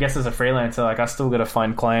I guess as a freelancer, like I still got to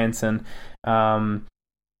find clients, and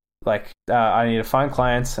like I need to find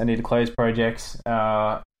clients, I need to close projects,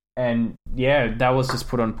 and yeah, that was just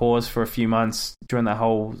put on pause for a few months during that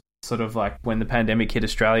whole sort of like when the pandemic hit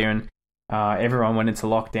Australia and everyone went into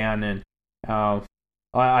lockdown. And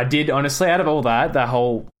I did honestly, out of all that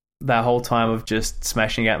whole time of just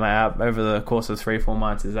smashing out my app over the course of 3-4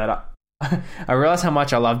 months, is that I realized how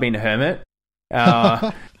much I love being a hermit.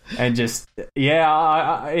 And just,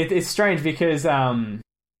 yeah, it's strange because I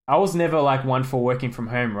was never like one for working from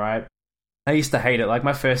home, right? I used to hate it. Like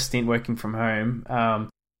my first stint working from home,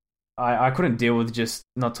 I couldn't deal with just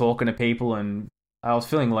not talking to people, and I was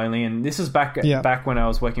feeling lonely. And this was back when I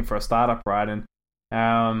was working for a startup, right? And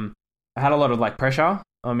I had a lot of like pressure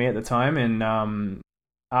on me at the time. And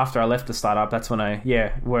after I left the startup, that's when I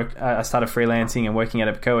started freelancing and working at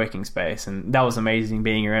a co-working space, and that was amazing,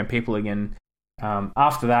 being around people again.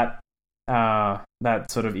 After that, that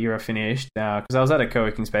sort of era finished, because I was at a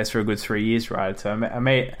co-working space for a good 3 years, right? So I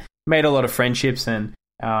made a lot of friendships, and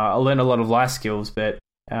I learned a lot of life skills. But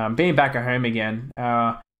being back at home again,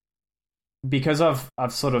 because I've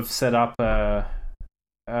sort of set up I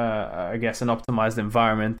guess an optimized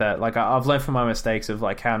environment that like I've learned from my mistakes of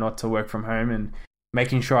like how not to work from home, and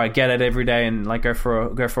making sure I get it every day, and like go for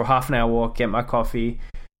a half an hour walk, get my coffee.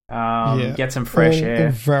 Get some fresh air.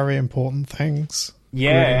 All very important things.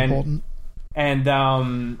 Yeah, really important.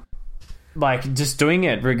 And like just doing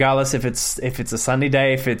it regardless if it's a sunny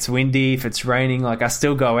day, if it's windy, if it's raining. Like I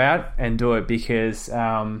still go out and do it, because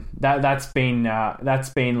that's been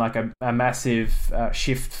like a massive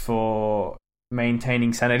shift for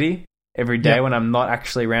maintaining sanity every day when I'm not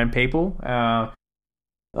actually around people.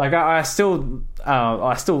 Like I still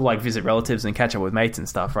like visit relatives and catch up with mates and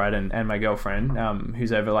stuff, right? And my girlfriend,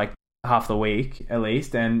 who's over like half the week at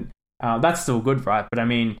least, and that's still good, right? But I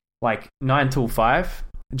mean, like 9 till 5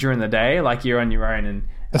 during the day, like you're on your own, and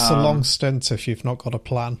it's a long stint if you've not got a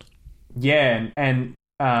plan. Yeah, and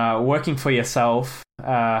working for yourself,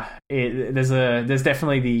 there's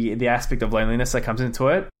definitely the aspect of loneliness that comes into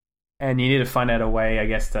it, and you need to find out a way, I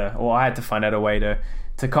guess, I had to find out a way to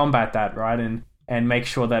combat that, right? And make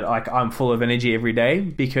sure that like I'm full of energy every day,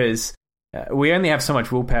 because we only have so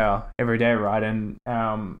much willpower every day, right? And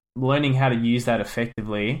learning how to use that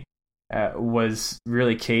effectively was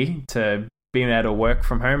really key to being able to work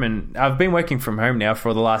from home. And I've been working from home now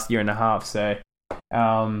for the last year and a half. So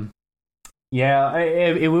yeah,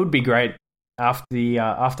 it would be great after the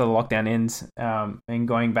lockdown ends, and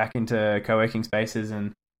going back into co-working spaces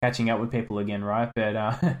and catching up with people again, right? But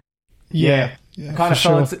yeah, I kind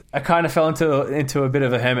of fell into a bit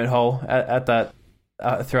of a hermit hole at that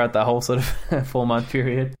throughout that whole sort of 4-month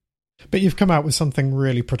period. But you've come out with something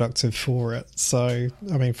really productive for it. So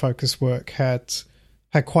I mean, Focus Work had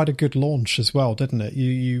quite a good launch as well, didn't it?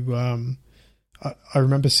 You I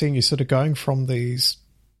remember seeing you sort of going from these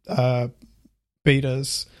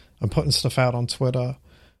betas and putting stuff out on Twitter,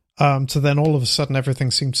 to then all of a sudden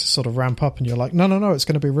everything seemed to sort of ramp up, and you're like, no, it's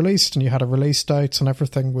going to be released, and you had a release date, and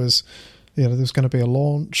everything was, there's going to be a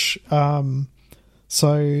launch.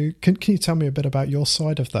 So can you tell me a bit about your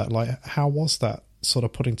side of that? Like, how was that sort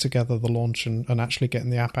of putting together the launch and actually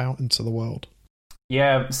getting the app out into the world?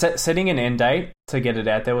 Yeah, setting an end date to get it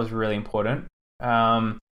out there was really important.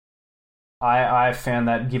 I found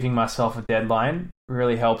that giving myself a deadline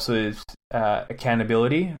really helps with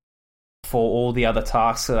accountability for all the other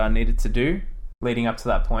tasks that I needed to do leading up to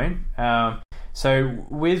that point. So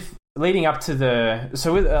with leading up to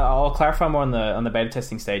I'll clarify more on the beta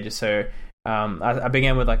testing stages. So I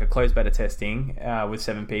began with like a closed beta testing with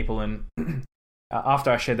 7 people, and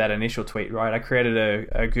after I shared that initial tweet, right, I created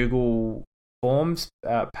a Google Forms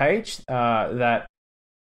page that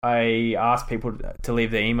I asked people to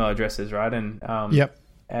leave their email addresses, right, and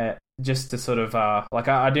just to sort of like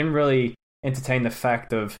I didn't really entertain the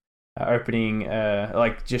fact of opening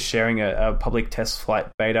like just sharing a public test flight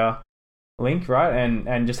beta link, right,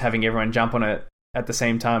 and just having everyone jump on it at the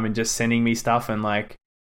same time and just sending me stuff, and like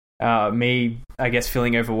me, I guess,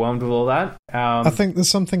 feeling overwhelmed with all that. I think there's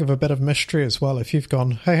something of a bit of mystery as well. If you've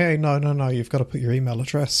gone, hey, no, you've got to put your email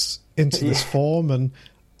address into this form, and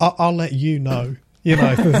I'll let you know.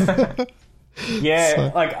 Yeah,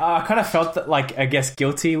 so. Like I kind of felt that, like, I guess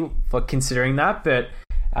guilty for considering that, but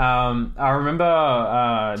I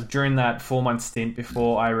remember during that 4-month stint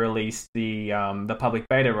before I released the public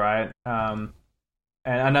beta, right? And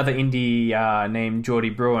another indie named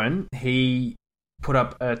Geordie Bruin, he put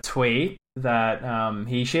up a tweet that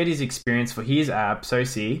he shared his experience for his app,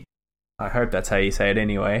 Soci. I hope that's how you say it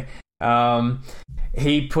anyway.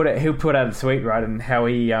 He put out a tweet, right, and how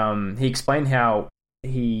he explained how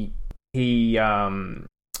he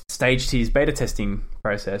staged his beta testing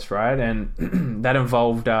process, right, and that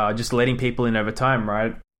involved just letting people in over time,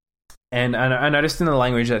 right. And I noticed in the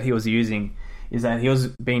language that he was using is that he was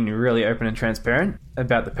being really open and transparent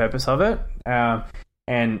about the purpose of it,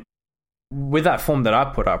 and with that form that I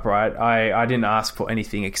put up, right, I didn't ask for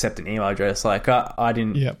anything except an email address. Like I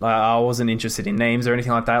didn't, I wasn't interested in names or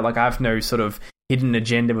anything like that. Like I have no sort of hidden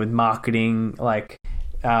agenda with marketing, like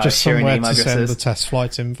just sharing somewhere email to addresses. Send the test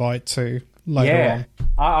flight invite to later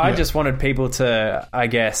on. I just wanted people to, I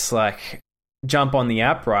guess, like jump on the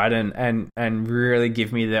app, right, and really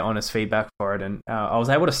give me their honest feedback for it. And I was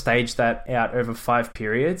able to stage that out over 5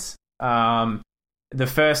 periods. The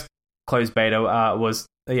first closed beta was.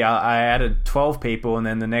 I added 12 people, and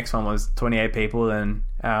then the next one was 28 people, and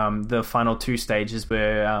the final 2 stages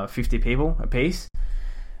were 50 people apiece.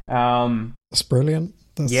 That's brilliant.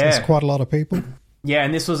 That's quite a lot of people. Yeah,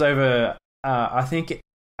 and this was over. I think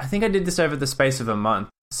I did this over the space of a month.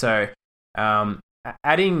 So,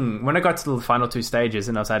 adding when I got to the final 2 stages,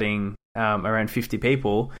 and I was adding around 50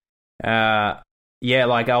 people. Like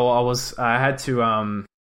I had to.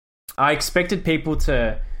 I expected people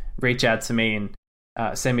to reach out to me and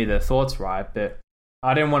send me their thoughts, right? But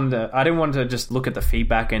I didn't want to just look at the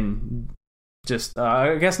feedback and just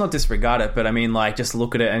I guess not disregard it, but I mean like just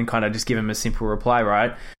look at it and kind of just give them a simple reply,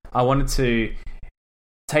 right? I wanted to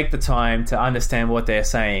take the time to understand what they're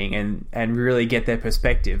saying and really get their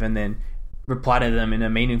perspective, and then reply to them in a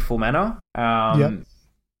meaningful manner.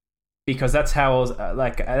 Because that's how I was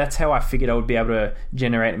that's how I figured I would be able to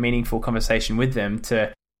generate a meaningful conversation with them,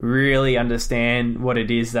 to really understand what it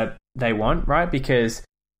is that they want, right? Because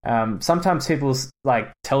sometimes people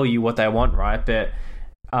like tell you what they want, right? But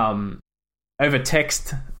over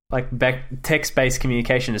text, like text-based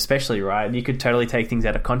communication especially, right, you could totally take things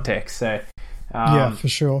out of context. So for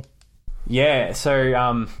sure.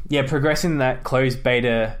 So progressing that closed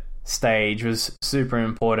beta stage was super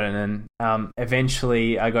important, and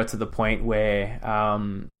eventually I got to the point where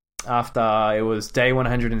after it was day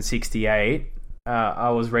 168, I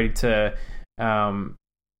was ready to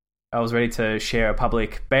share a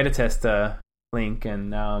public beta tester link,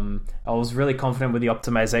 and I was really confident with the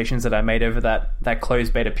optimizations that I made over that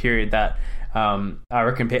closed beta period, that I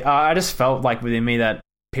reckon I just felt like within me that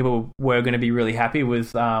people were going to be really happy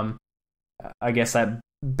with I guess that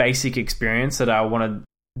basic experience, that I wanted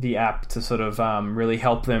the app to sort of really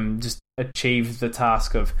help them just achieve the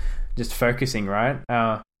task of just focusing, right?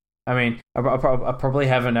 I mean, I probably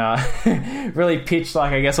haven't really pitched,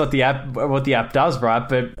 like, I guess what the app does, right?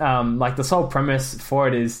 But like the sole premise for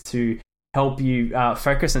it is to help you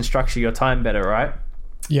focus and structure your time better, right?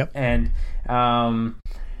 Yep. And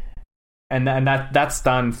that's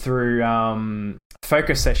done through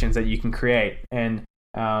focus sessions that you can create, and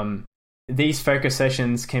these focus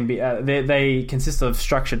sessions can be they consist of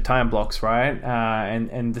structured time blocks, right?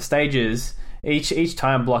 And the stages, each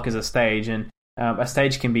time block is a stage, and a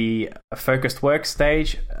stage can be a focused work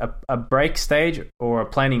stage, a break stage, or a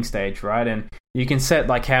planning stage, right? And you can set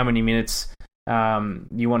like how many minutes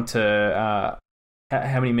you want to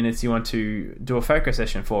do a focus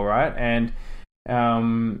session for, right? And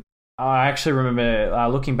I actually remember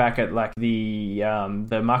looking back at like the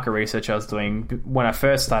market research I was doing when I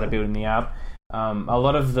first started building the app. A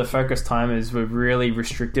lot of the focus timers were really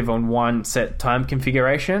restrictive on one set time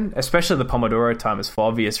configuration, especially the Pomodoro timers, for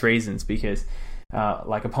obvious reasons, because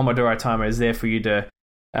like a Pomodoro timer is there for you to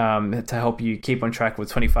help you keep on track with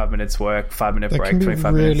 25 minutes work, 5-minute break,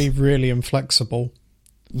 25 minutes. Really inflexible.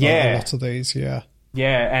 A lot of these,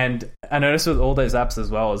 Yeah, and I noticed with all those apps as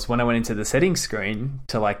well is when I went into the settings screen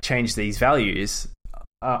to like change these values,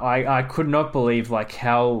 I could not believe like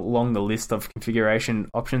how long the list of configuration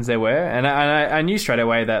options there were, and I knew straight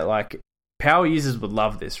away that like power users would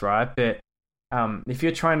love this, right? But if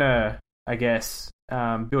you're trying to, I guess,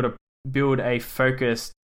 build a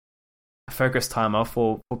focus timer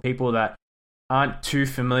for people that aren't too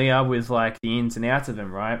familiar with like the ins and outs of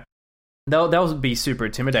them, right? They'll be super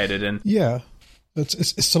intimidated, and yeah,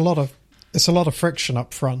 it's a lot of friction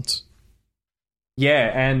up front.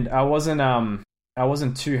 Yeah, and I wasn't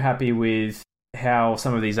too happy with how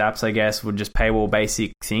some of these apps, I guess, would just paywall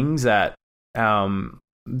basic things that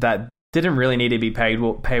that didn't really need to be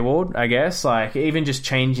paywalled, I guess. Like even just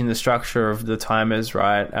changing the structure of the timers,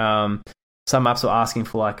 right? Some apps are asking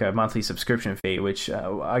for like a monthly subscription fee, which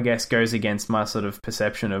I guess goes against my sort of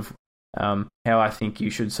perception of how I think you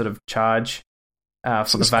should sort of charge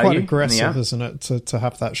for the value. It's quite aggressive, isn't it, to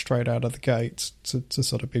have that straight out of the gate, to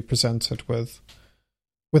sort of be presented with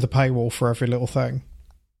a paywall for every little thing.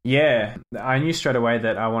 Yeah, I knew straight away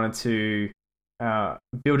that I wanted to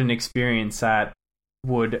build an experience that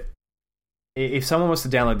would, if someone was to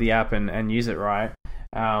download the app and use it right,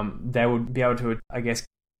 they would be able to, I guess,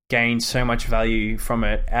 gain so much value from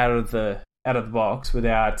it out of the box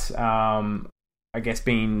without, I guess,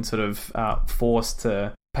 being sort of forced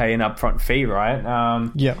to pay an upfront fee, right?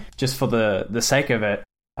 Just for the sake of it.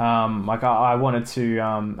 Like I wanted to.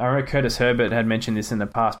 I remember Curtis Herbert had mentioned this in the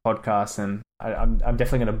past podcast, and I'm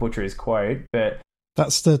definitely going to butcher his quote, but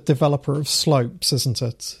that's the developer of Slopes, isn't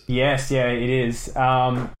it? Yes, yeah, it is.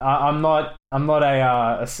 I'm not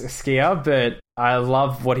a skier, but I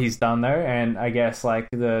love what he's done though, and I guess like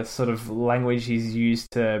the sort of language he's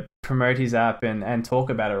used to promote his app and talk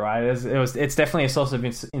about it. Right, it's definitely a source of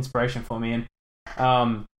inspiration for me. And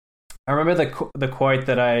I remember the quote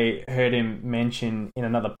that I heard him mention in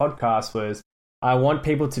another podcast was, "I want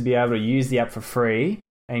people to be able to use the app for free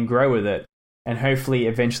and grow with it, and hopefully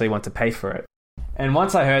eventually want to pay for it." And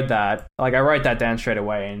once I heard that, like I wrote that down straight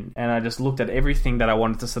away, and I just looked at everything that I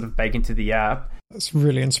wanted to sort of bake into the app. That's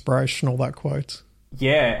really inspirational, that quote.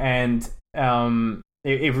 Yeah, and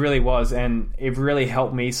it really was, and it really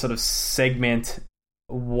helped me sort of segment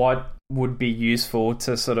what would be useful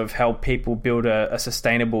to sort of help people build a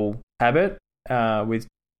sustainable habit with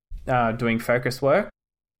doing focus work.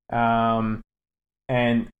 And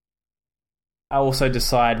I also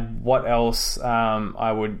decide what else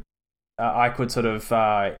I could sort of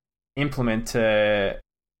implement to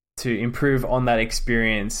improve on that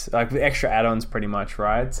experience, like with extra add-ons pretty much,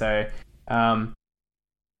 right? So that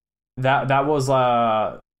was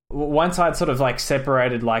once I'd sort of like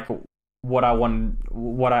separated like what I wanted,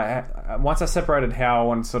 once I separated how I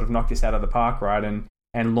wanted to sort of knock this out of the park, right,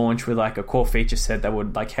 and launch with like a core feature set that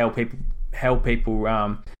would like help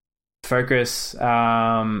people focus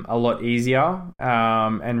a lot easier,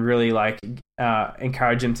 and really like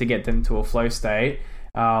encourage them to get them to a flow state.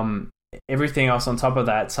 Everything else on top of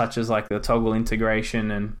that, such as like the toggle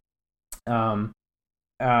integration and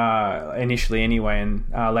initially anyway, and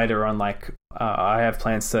later on, like I have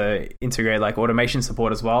plans to integrate like automation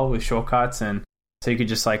support as well with shortcuts, and so you could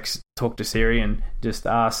just like talk to Siri and just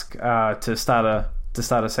ask to start a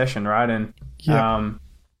session, right? And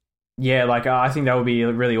yeah, like I think that would be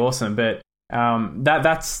really awesome. But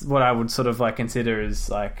that's what I would sort of like consider as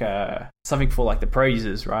like something for like the pro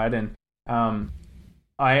users, right? And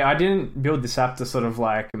I didn't build this app to sort of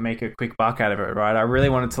like make a quick buck out of it, right? I really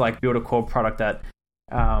wanted to like build a core product that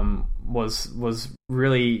was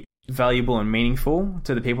really valuable and meaningful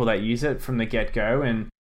to the people that use it from the get-go, and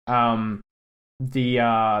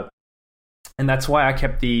and that's why I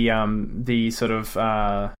kept the sort of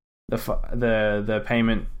the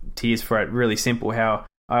payment tiers for it really simple. How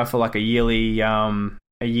I offer like a yearly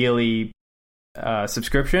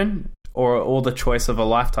subscription or the choice of a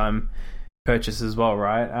lifetime purchase as well,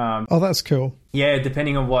 right? Oh, that's cool. Yeah,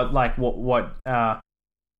 depending on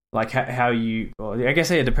how you, well, I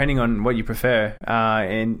guess, yeah, depending on what you prefer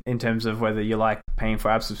in terms of whether you like paying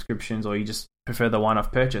for app subscriptions or you just prefer the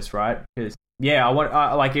one-off purchase, right? Because yeah,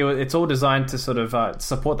 it's all designed to sort of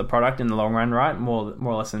support the product in the long run, right? More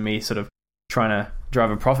or less than me sort of trying to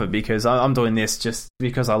drive a profit, because I'm doing this just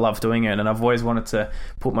because I love doing it, and I've always wanted to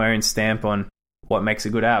put my own stamp on what makes a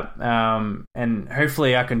good app. And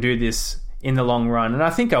hopefully I can do this in the long run, and I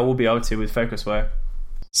think I will be able to with focus work.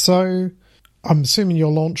 So I'm assuming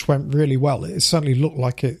your launch went really well. It certainly looked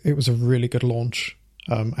like it was a really good launch,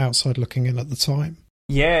 outside looking in at the time.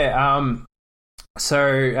 Yeah,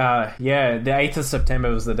 Yeah, the 8th of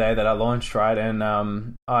September was the day that I launched, right? And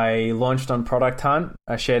I launched on Product Hunt.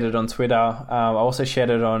 I shared it on Twitter. I also shared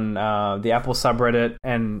it on the Apple subreddit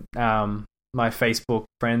and my Facebook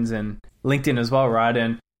friends and LinkedIn as well, right?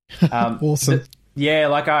 And awesome.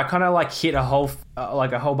 like I kind of like hit a whole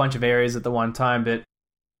bunch of areas at the one time, but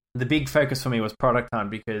the big focus for me was Product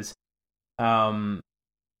Hunt because I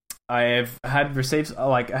had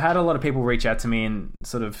a lot of people reach out to me and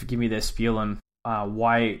sort of give me their spiel on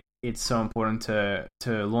why it's so important to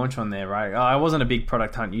launch on there, right? I wasn't a big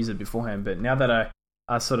Product Hunt user beforehand, but now that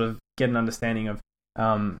I sort of get an understanding of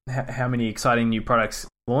how many exciting new products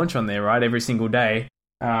launch on there, right, every single day,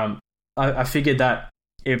 I figured that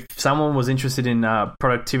if someone was interested in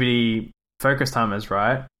productivity focus timers,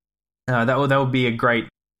 right, that would be a great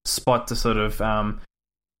spot to sort of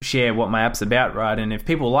share what my app's about, right? And if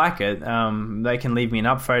people like it, they can leave me an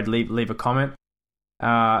upvote, leave a comment.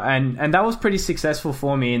 And that was pretty successful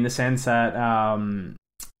for me in the sense that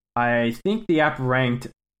I think the app ranked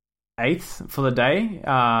 8th for the day.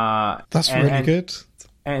 That's really good.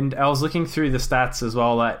 And I was looking through the stats as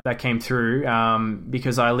well that came through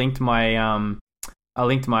because I linked my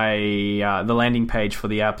the landing page for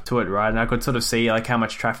the app to it, right? And I could sort of see like how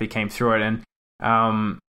much traffic came through it. And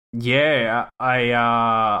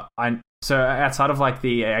so outside of like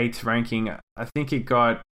the 8th ranking, I think it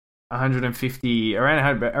got 150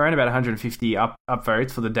 around about 150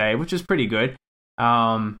 upvotes for the day, which is pretty good.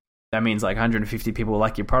 That means like 150 people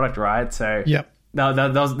like your product, right? So yep.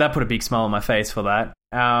 That put a big smile on my face for that.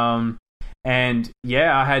 And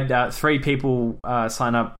yeah, I had 3 people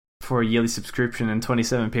sign up for a yearly subscription and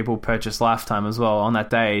 27 people purchased lifetime as well on that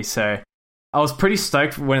day. So I was pretty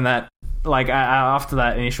stoked when that, like after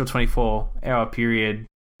that initial 24-hour period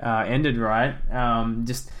ended, right?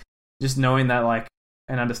 Just knowing that, like,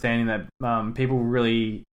 and understanding that people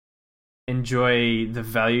really enjoy the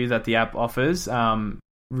value that the app offers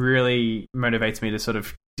really motivates me to sort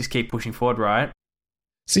of just keep pushing forward, right?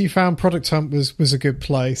 So you found Product Hunt was a good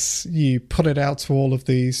place. You put it out to all of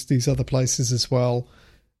these other places as well.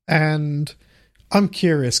 And I'm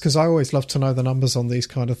curious because I always love to know the numbers on these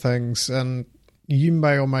kind of things. And you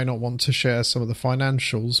may or may not want to share some of the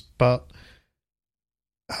financials, but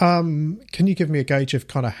can you give me a gauge of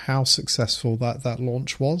kind of how successful that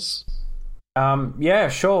launch was? Yeah,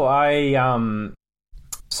 sure.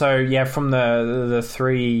 From the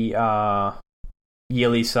 3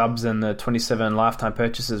 yearly subs and the 27 lifetime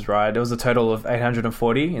purchases, right, it was a total of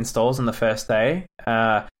 840 installs on the first day,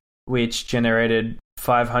 which generated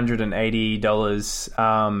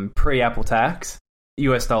 $580 pre-Apple tax,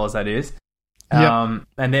 US dollars that is. Yep.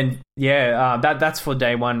 And then that's for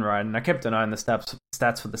day one, right? And I kept an eye on the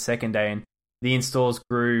stats for the second day, and the installs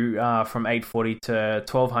grew from 840 to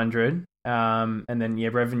 1200, and then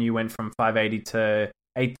revenue went from 580 to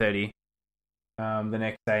 830 the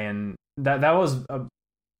next day, and that was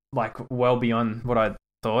like well beyond what I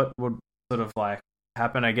thought would sort of like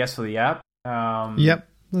happen, I guess, for the app. Yep,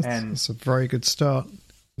 that's a very good start.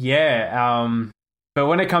 Yeah. But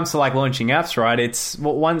when it comes to like launching apps, right, it's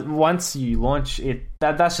once you launch it,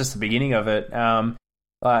 that's just the beginning of it.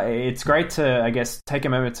 It's great to, I guess, take a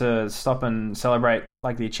moment to stop and celebrate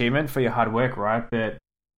like the achievement for your hard work, right? But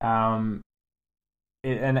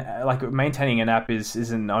like maintaining an app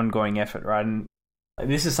is an ongoing effort, right? And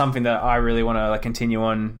this is something that I really want to like continue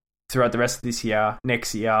on throughout the rest of this year,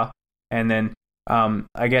 next year, and then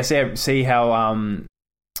I guess see how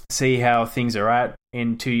things are at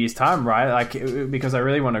in 2 years' time, right? Like, because I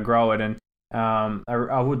really want to grow it, and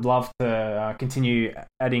I would love to continue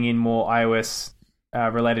adding in more iOS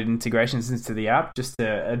related integrations into the app, just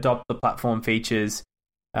to adopt the platform features,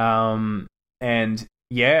 and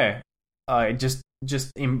just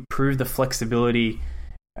improve the flexibility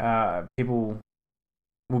people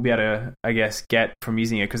will be able to, I guess, get from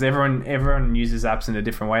using it, because everyone uses apps in a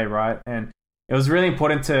different way, right? And it was really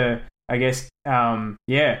important to, I guess,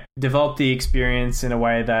 develop the experience in a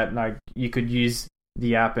way that like you could use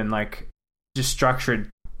the app and like just structure it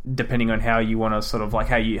depending on how you want to sort of like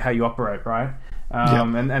how you operate, right?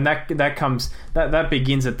 And that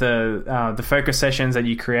begins at the focus sessions that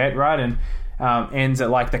you create, right? And ends at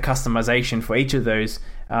like the customization for each of those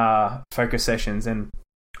focus sessions. And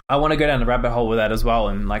I want to go down the rabbit hole with that as well,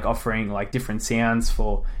 and like offering like different sounds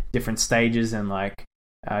for different stages and like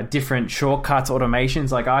different shortcuts,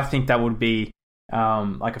 automations. Like I think that would be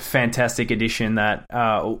like a fantastic addition that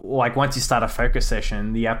like once you start a focus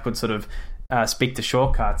session, the app would sort of speak to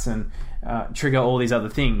shortcuts and trigger all these other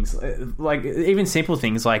things, like even simple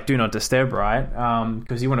things like do not disturb, right?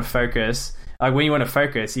 Because you want to focus. Like when you want to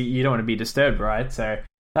focus, you don't want to be disturbed, right? So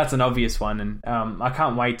that's an obvious one, and I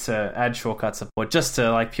can't wait to add shortcut support just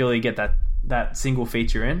to like purely get that single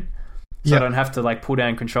feature in, so I don't have to like pull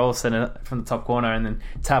down control center from the top corner and then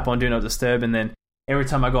tap on do not disturb, and then every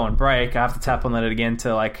time I go on break I have to tap on it again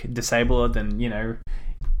to like disable it, and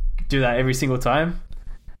do that every single time.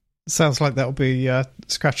 Sounds like that'll be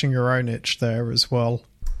scratching your own itch there as well.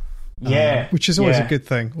 Yeah, which is always a good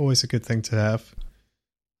thing. Always a good thing to have.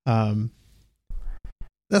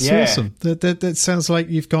 That's awesome. That sounds like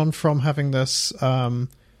you've gone from having this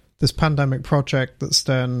this pandemic project that's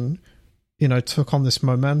then took on this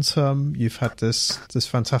momentum. You've had this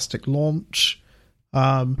fantastic launch,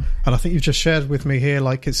 and I think you've just shared with me here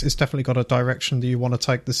like it's definitely got a direction that you want to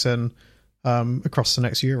take this in across the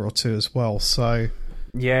next year or two as well. So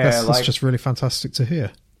that's just really fantastic to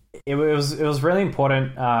hear. It was really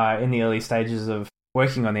important in the early stages of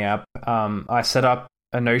working on the app. I set up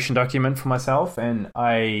a Notion document for myself, and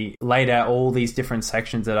I laid out all these different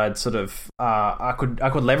sections that I'd sort of I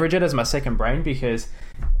could leverage it as my second brain, because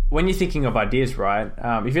when you're thinking of ideas, right,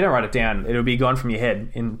 if you don't write it down, it'll be gone from your head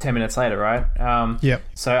in 10 minutes later, right?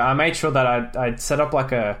 So I made sure that I'd set up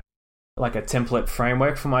like a template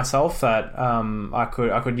framework for myself that I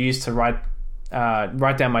could use to write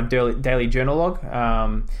down my daily journal log,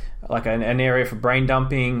 like an area for brain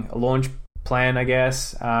dumping, a launch plan, I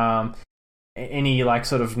guess, any like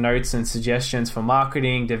sort of notes and suggestions for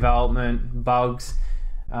marketing, development, bugs.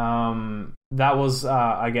 That was,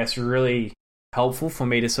 I guess, really helpful for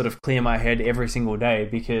me to sort of clear my head every single day,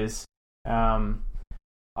 because I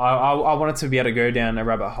wanted to be able to go down a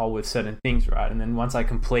rabbit hole with certain things, right? And then once I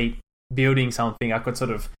complete building something, I could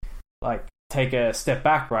sort of like take a step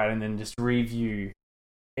back, right, and then just review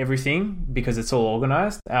everything because it's all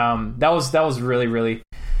organized. That was really, really,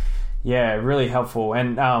 really helpful.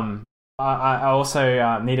 And I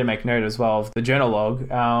also need to make note as well of the journal log.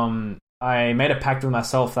 I made a pact with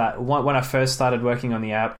myself that when I first started working on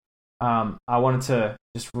the app, I wanted to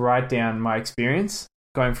just write down my experience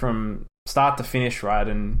going from start to finish, right,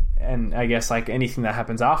 and I guess like anything that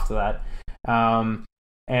happens after that.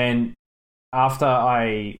 And after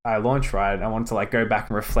I launched, right, I wanted to like go back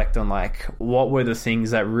and reflect on like what were the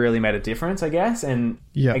things that really made a difference, I guess, and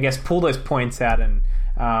I guess pull those points out. And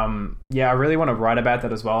I really want to write about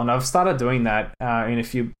that as well. And I've started doing that in a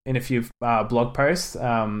few blog posts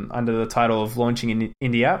under the title of Launching in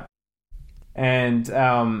Indie App. And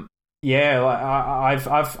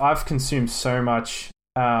I've consumed so much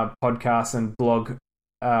podcasts and blog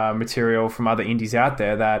material from other indies out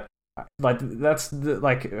there that like that's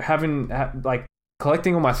like having like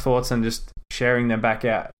collecting all my thoughts and just sharing them back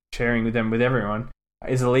out, sharing them with everyone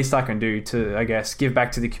is the least I can do to, I guess, give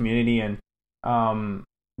back to the community and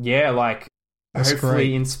that's hopefully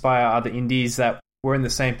great. Inspire other indies that were in the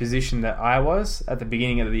same position that I was at the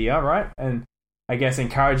beginning of the year, right? And I guess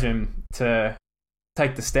encourage them to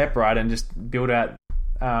take the step, right, and just build out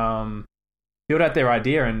their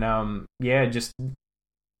idea and just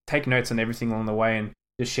take notes on everything along the way and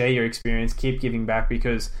just share your experience, keep giving back,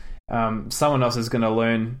 because someone else is going to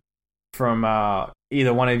learn from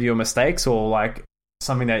either one of your mistakes or like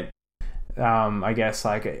something that I guess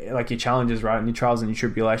like your challenges, right, and your trials and your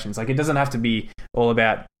tribulations. Like it doesn't have to be all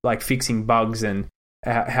about like fixing bugs and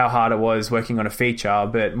how hard it was working on a feature,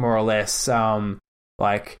 but more or less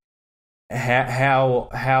like how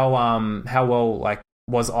well like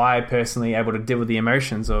was I personally able to deal with the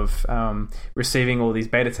emotions of receiving all these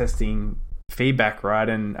beta testing feedback, right,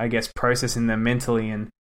 and I guess processing them mentally, and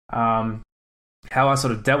how I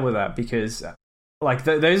sort of dealt with that, because like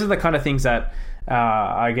those are the kind of things that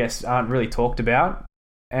I guess aren't really talked about,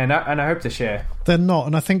 and I hope to share. They're not,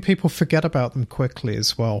 and I think people forget about them quickly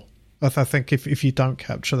as well. I think if you don't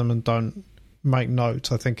capture them and don't make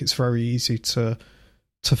note, I think it's very easy to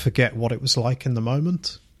forget what it was like in the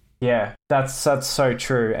moment. Yeah, that's so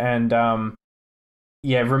true, and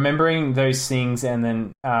remembering those things and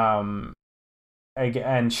then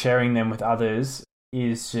and sharing them with others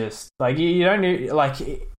is just like you don't need like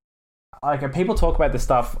people talk about this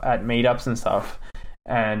stuff at meetups and stuff,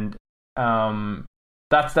 and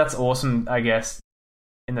that's awesome, I guess,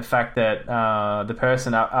 in the fact that the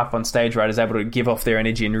person up on stage, right, is able to give off their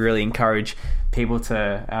energy and really encourage people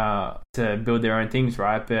to build their own things,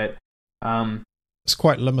 right? But it's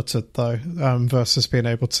quite limited though, versus being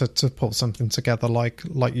able to put something together like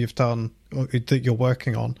you've done, or that you're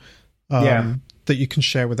working on, that you can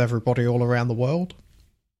share with everybody all around the world.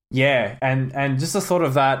 Yeah, and just the thought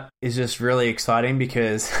of that is just really exciting,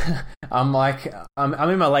 because I'm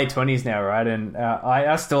in my late 20s now, right? And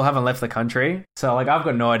I still haven't left the country, so like I've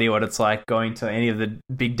got no idea what it's like going to any of the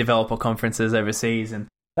big developer conferences overseas, and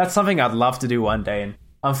that's something I'd love to do one day. And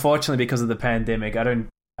unfortunately, because of the pandemic, I don't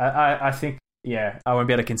I think, yeah, I won't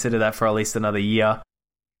be able to consider that for at least another year.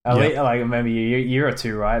 Yep. Like maybe a year or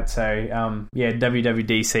two, right? So, yeah,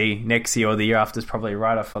 WWDC next year or the year after is probably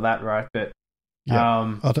right off for that, right? But,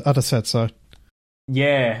 Yeah, I'd have said so.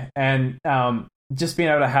 yeah, and just being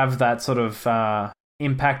able to have that sort of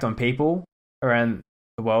impact on people around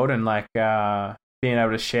the world, and like being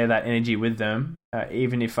able to share that energy with them,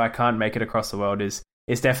 even if I can't make it across the world, is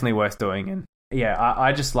definitely worth doing. And yeah,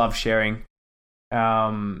 I just love sharing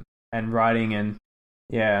and writing, and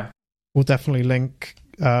yeah. We'll definitely link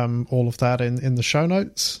all of that in the show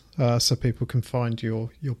notes, so people can find your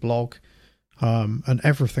blog and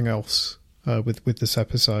everything else with this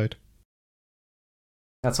episode.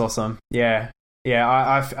 That's awesome. Yeah.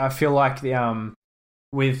 I feel like the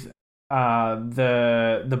with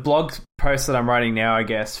the blog post that I'm writing now, I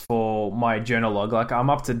guess, for my journal log, like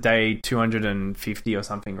I'm up to day 250 or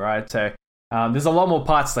something, right? So there's a lot more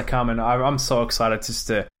parts to come, and I'm so excited just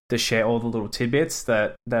to share all the little tidbits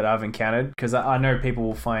that I've encountered, because I know people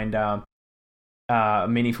will find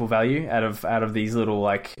meaningful value out of these little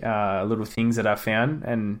little things that I've found,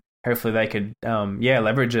 and hopefully they could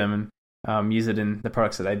leverage them and use it in the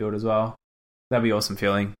products that they build as well. That'd be awesome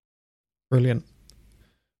feeling. Brilliant.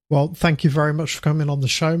 Well, thank you very much for coming on the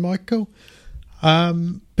show, Michael.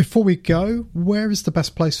 Before we go, where is the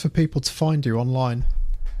best place for people to find you online?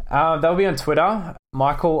 They'll be on Twitter,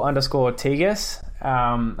 Michael_Tigas.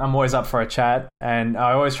 I'm always up for a chat, and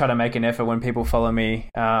I always try to make an effort when people follow me,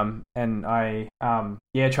 and I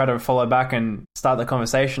try to follow back and start the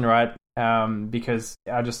conversation, right? Because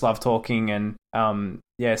I just love talking and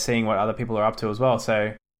seeing what other people are up to as well.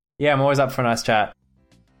 So yeah, I'm always up for a nice chat.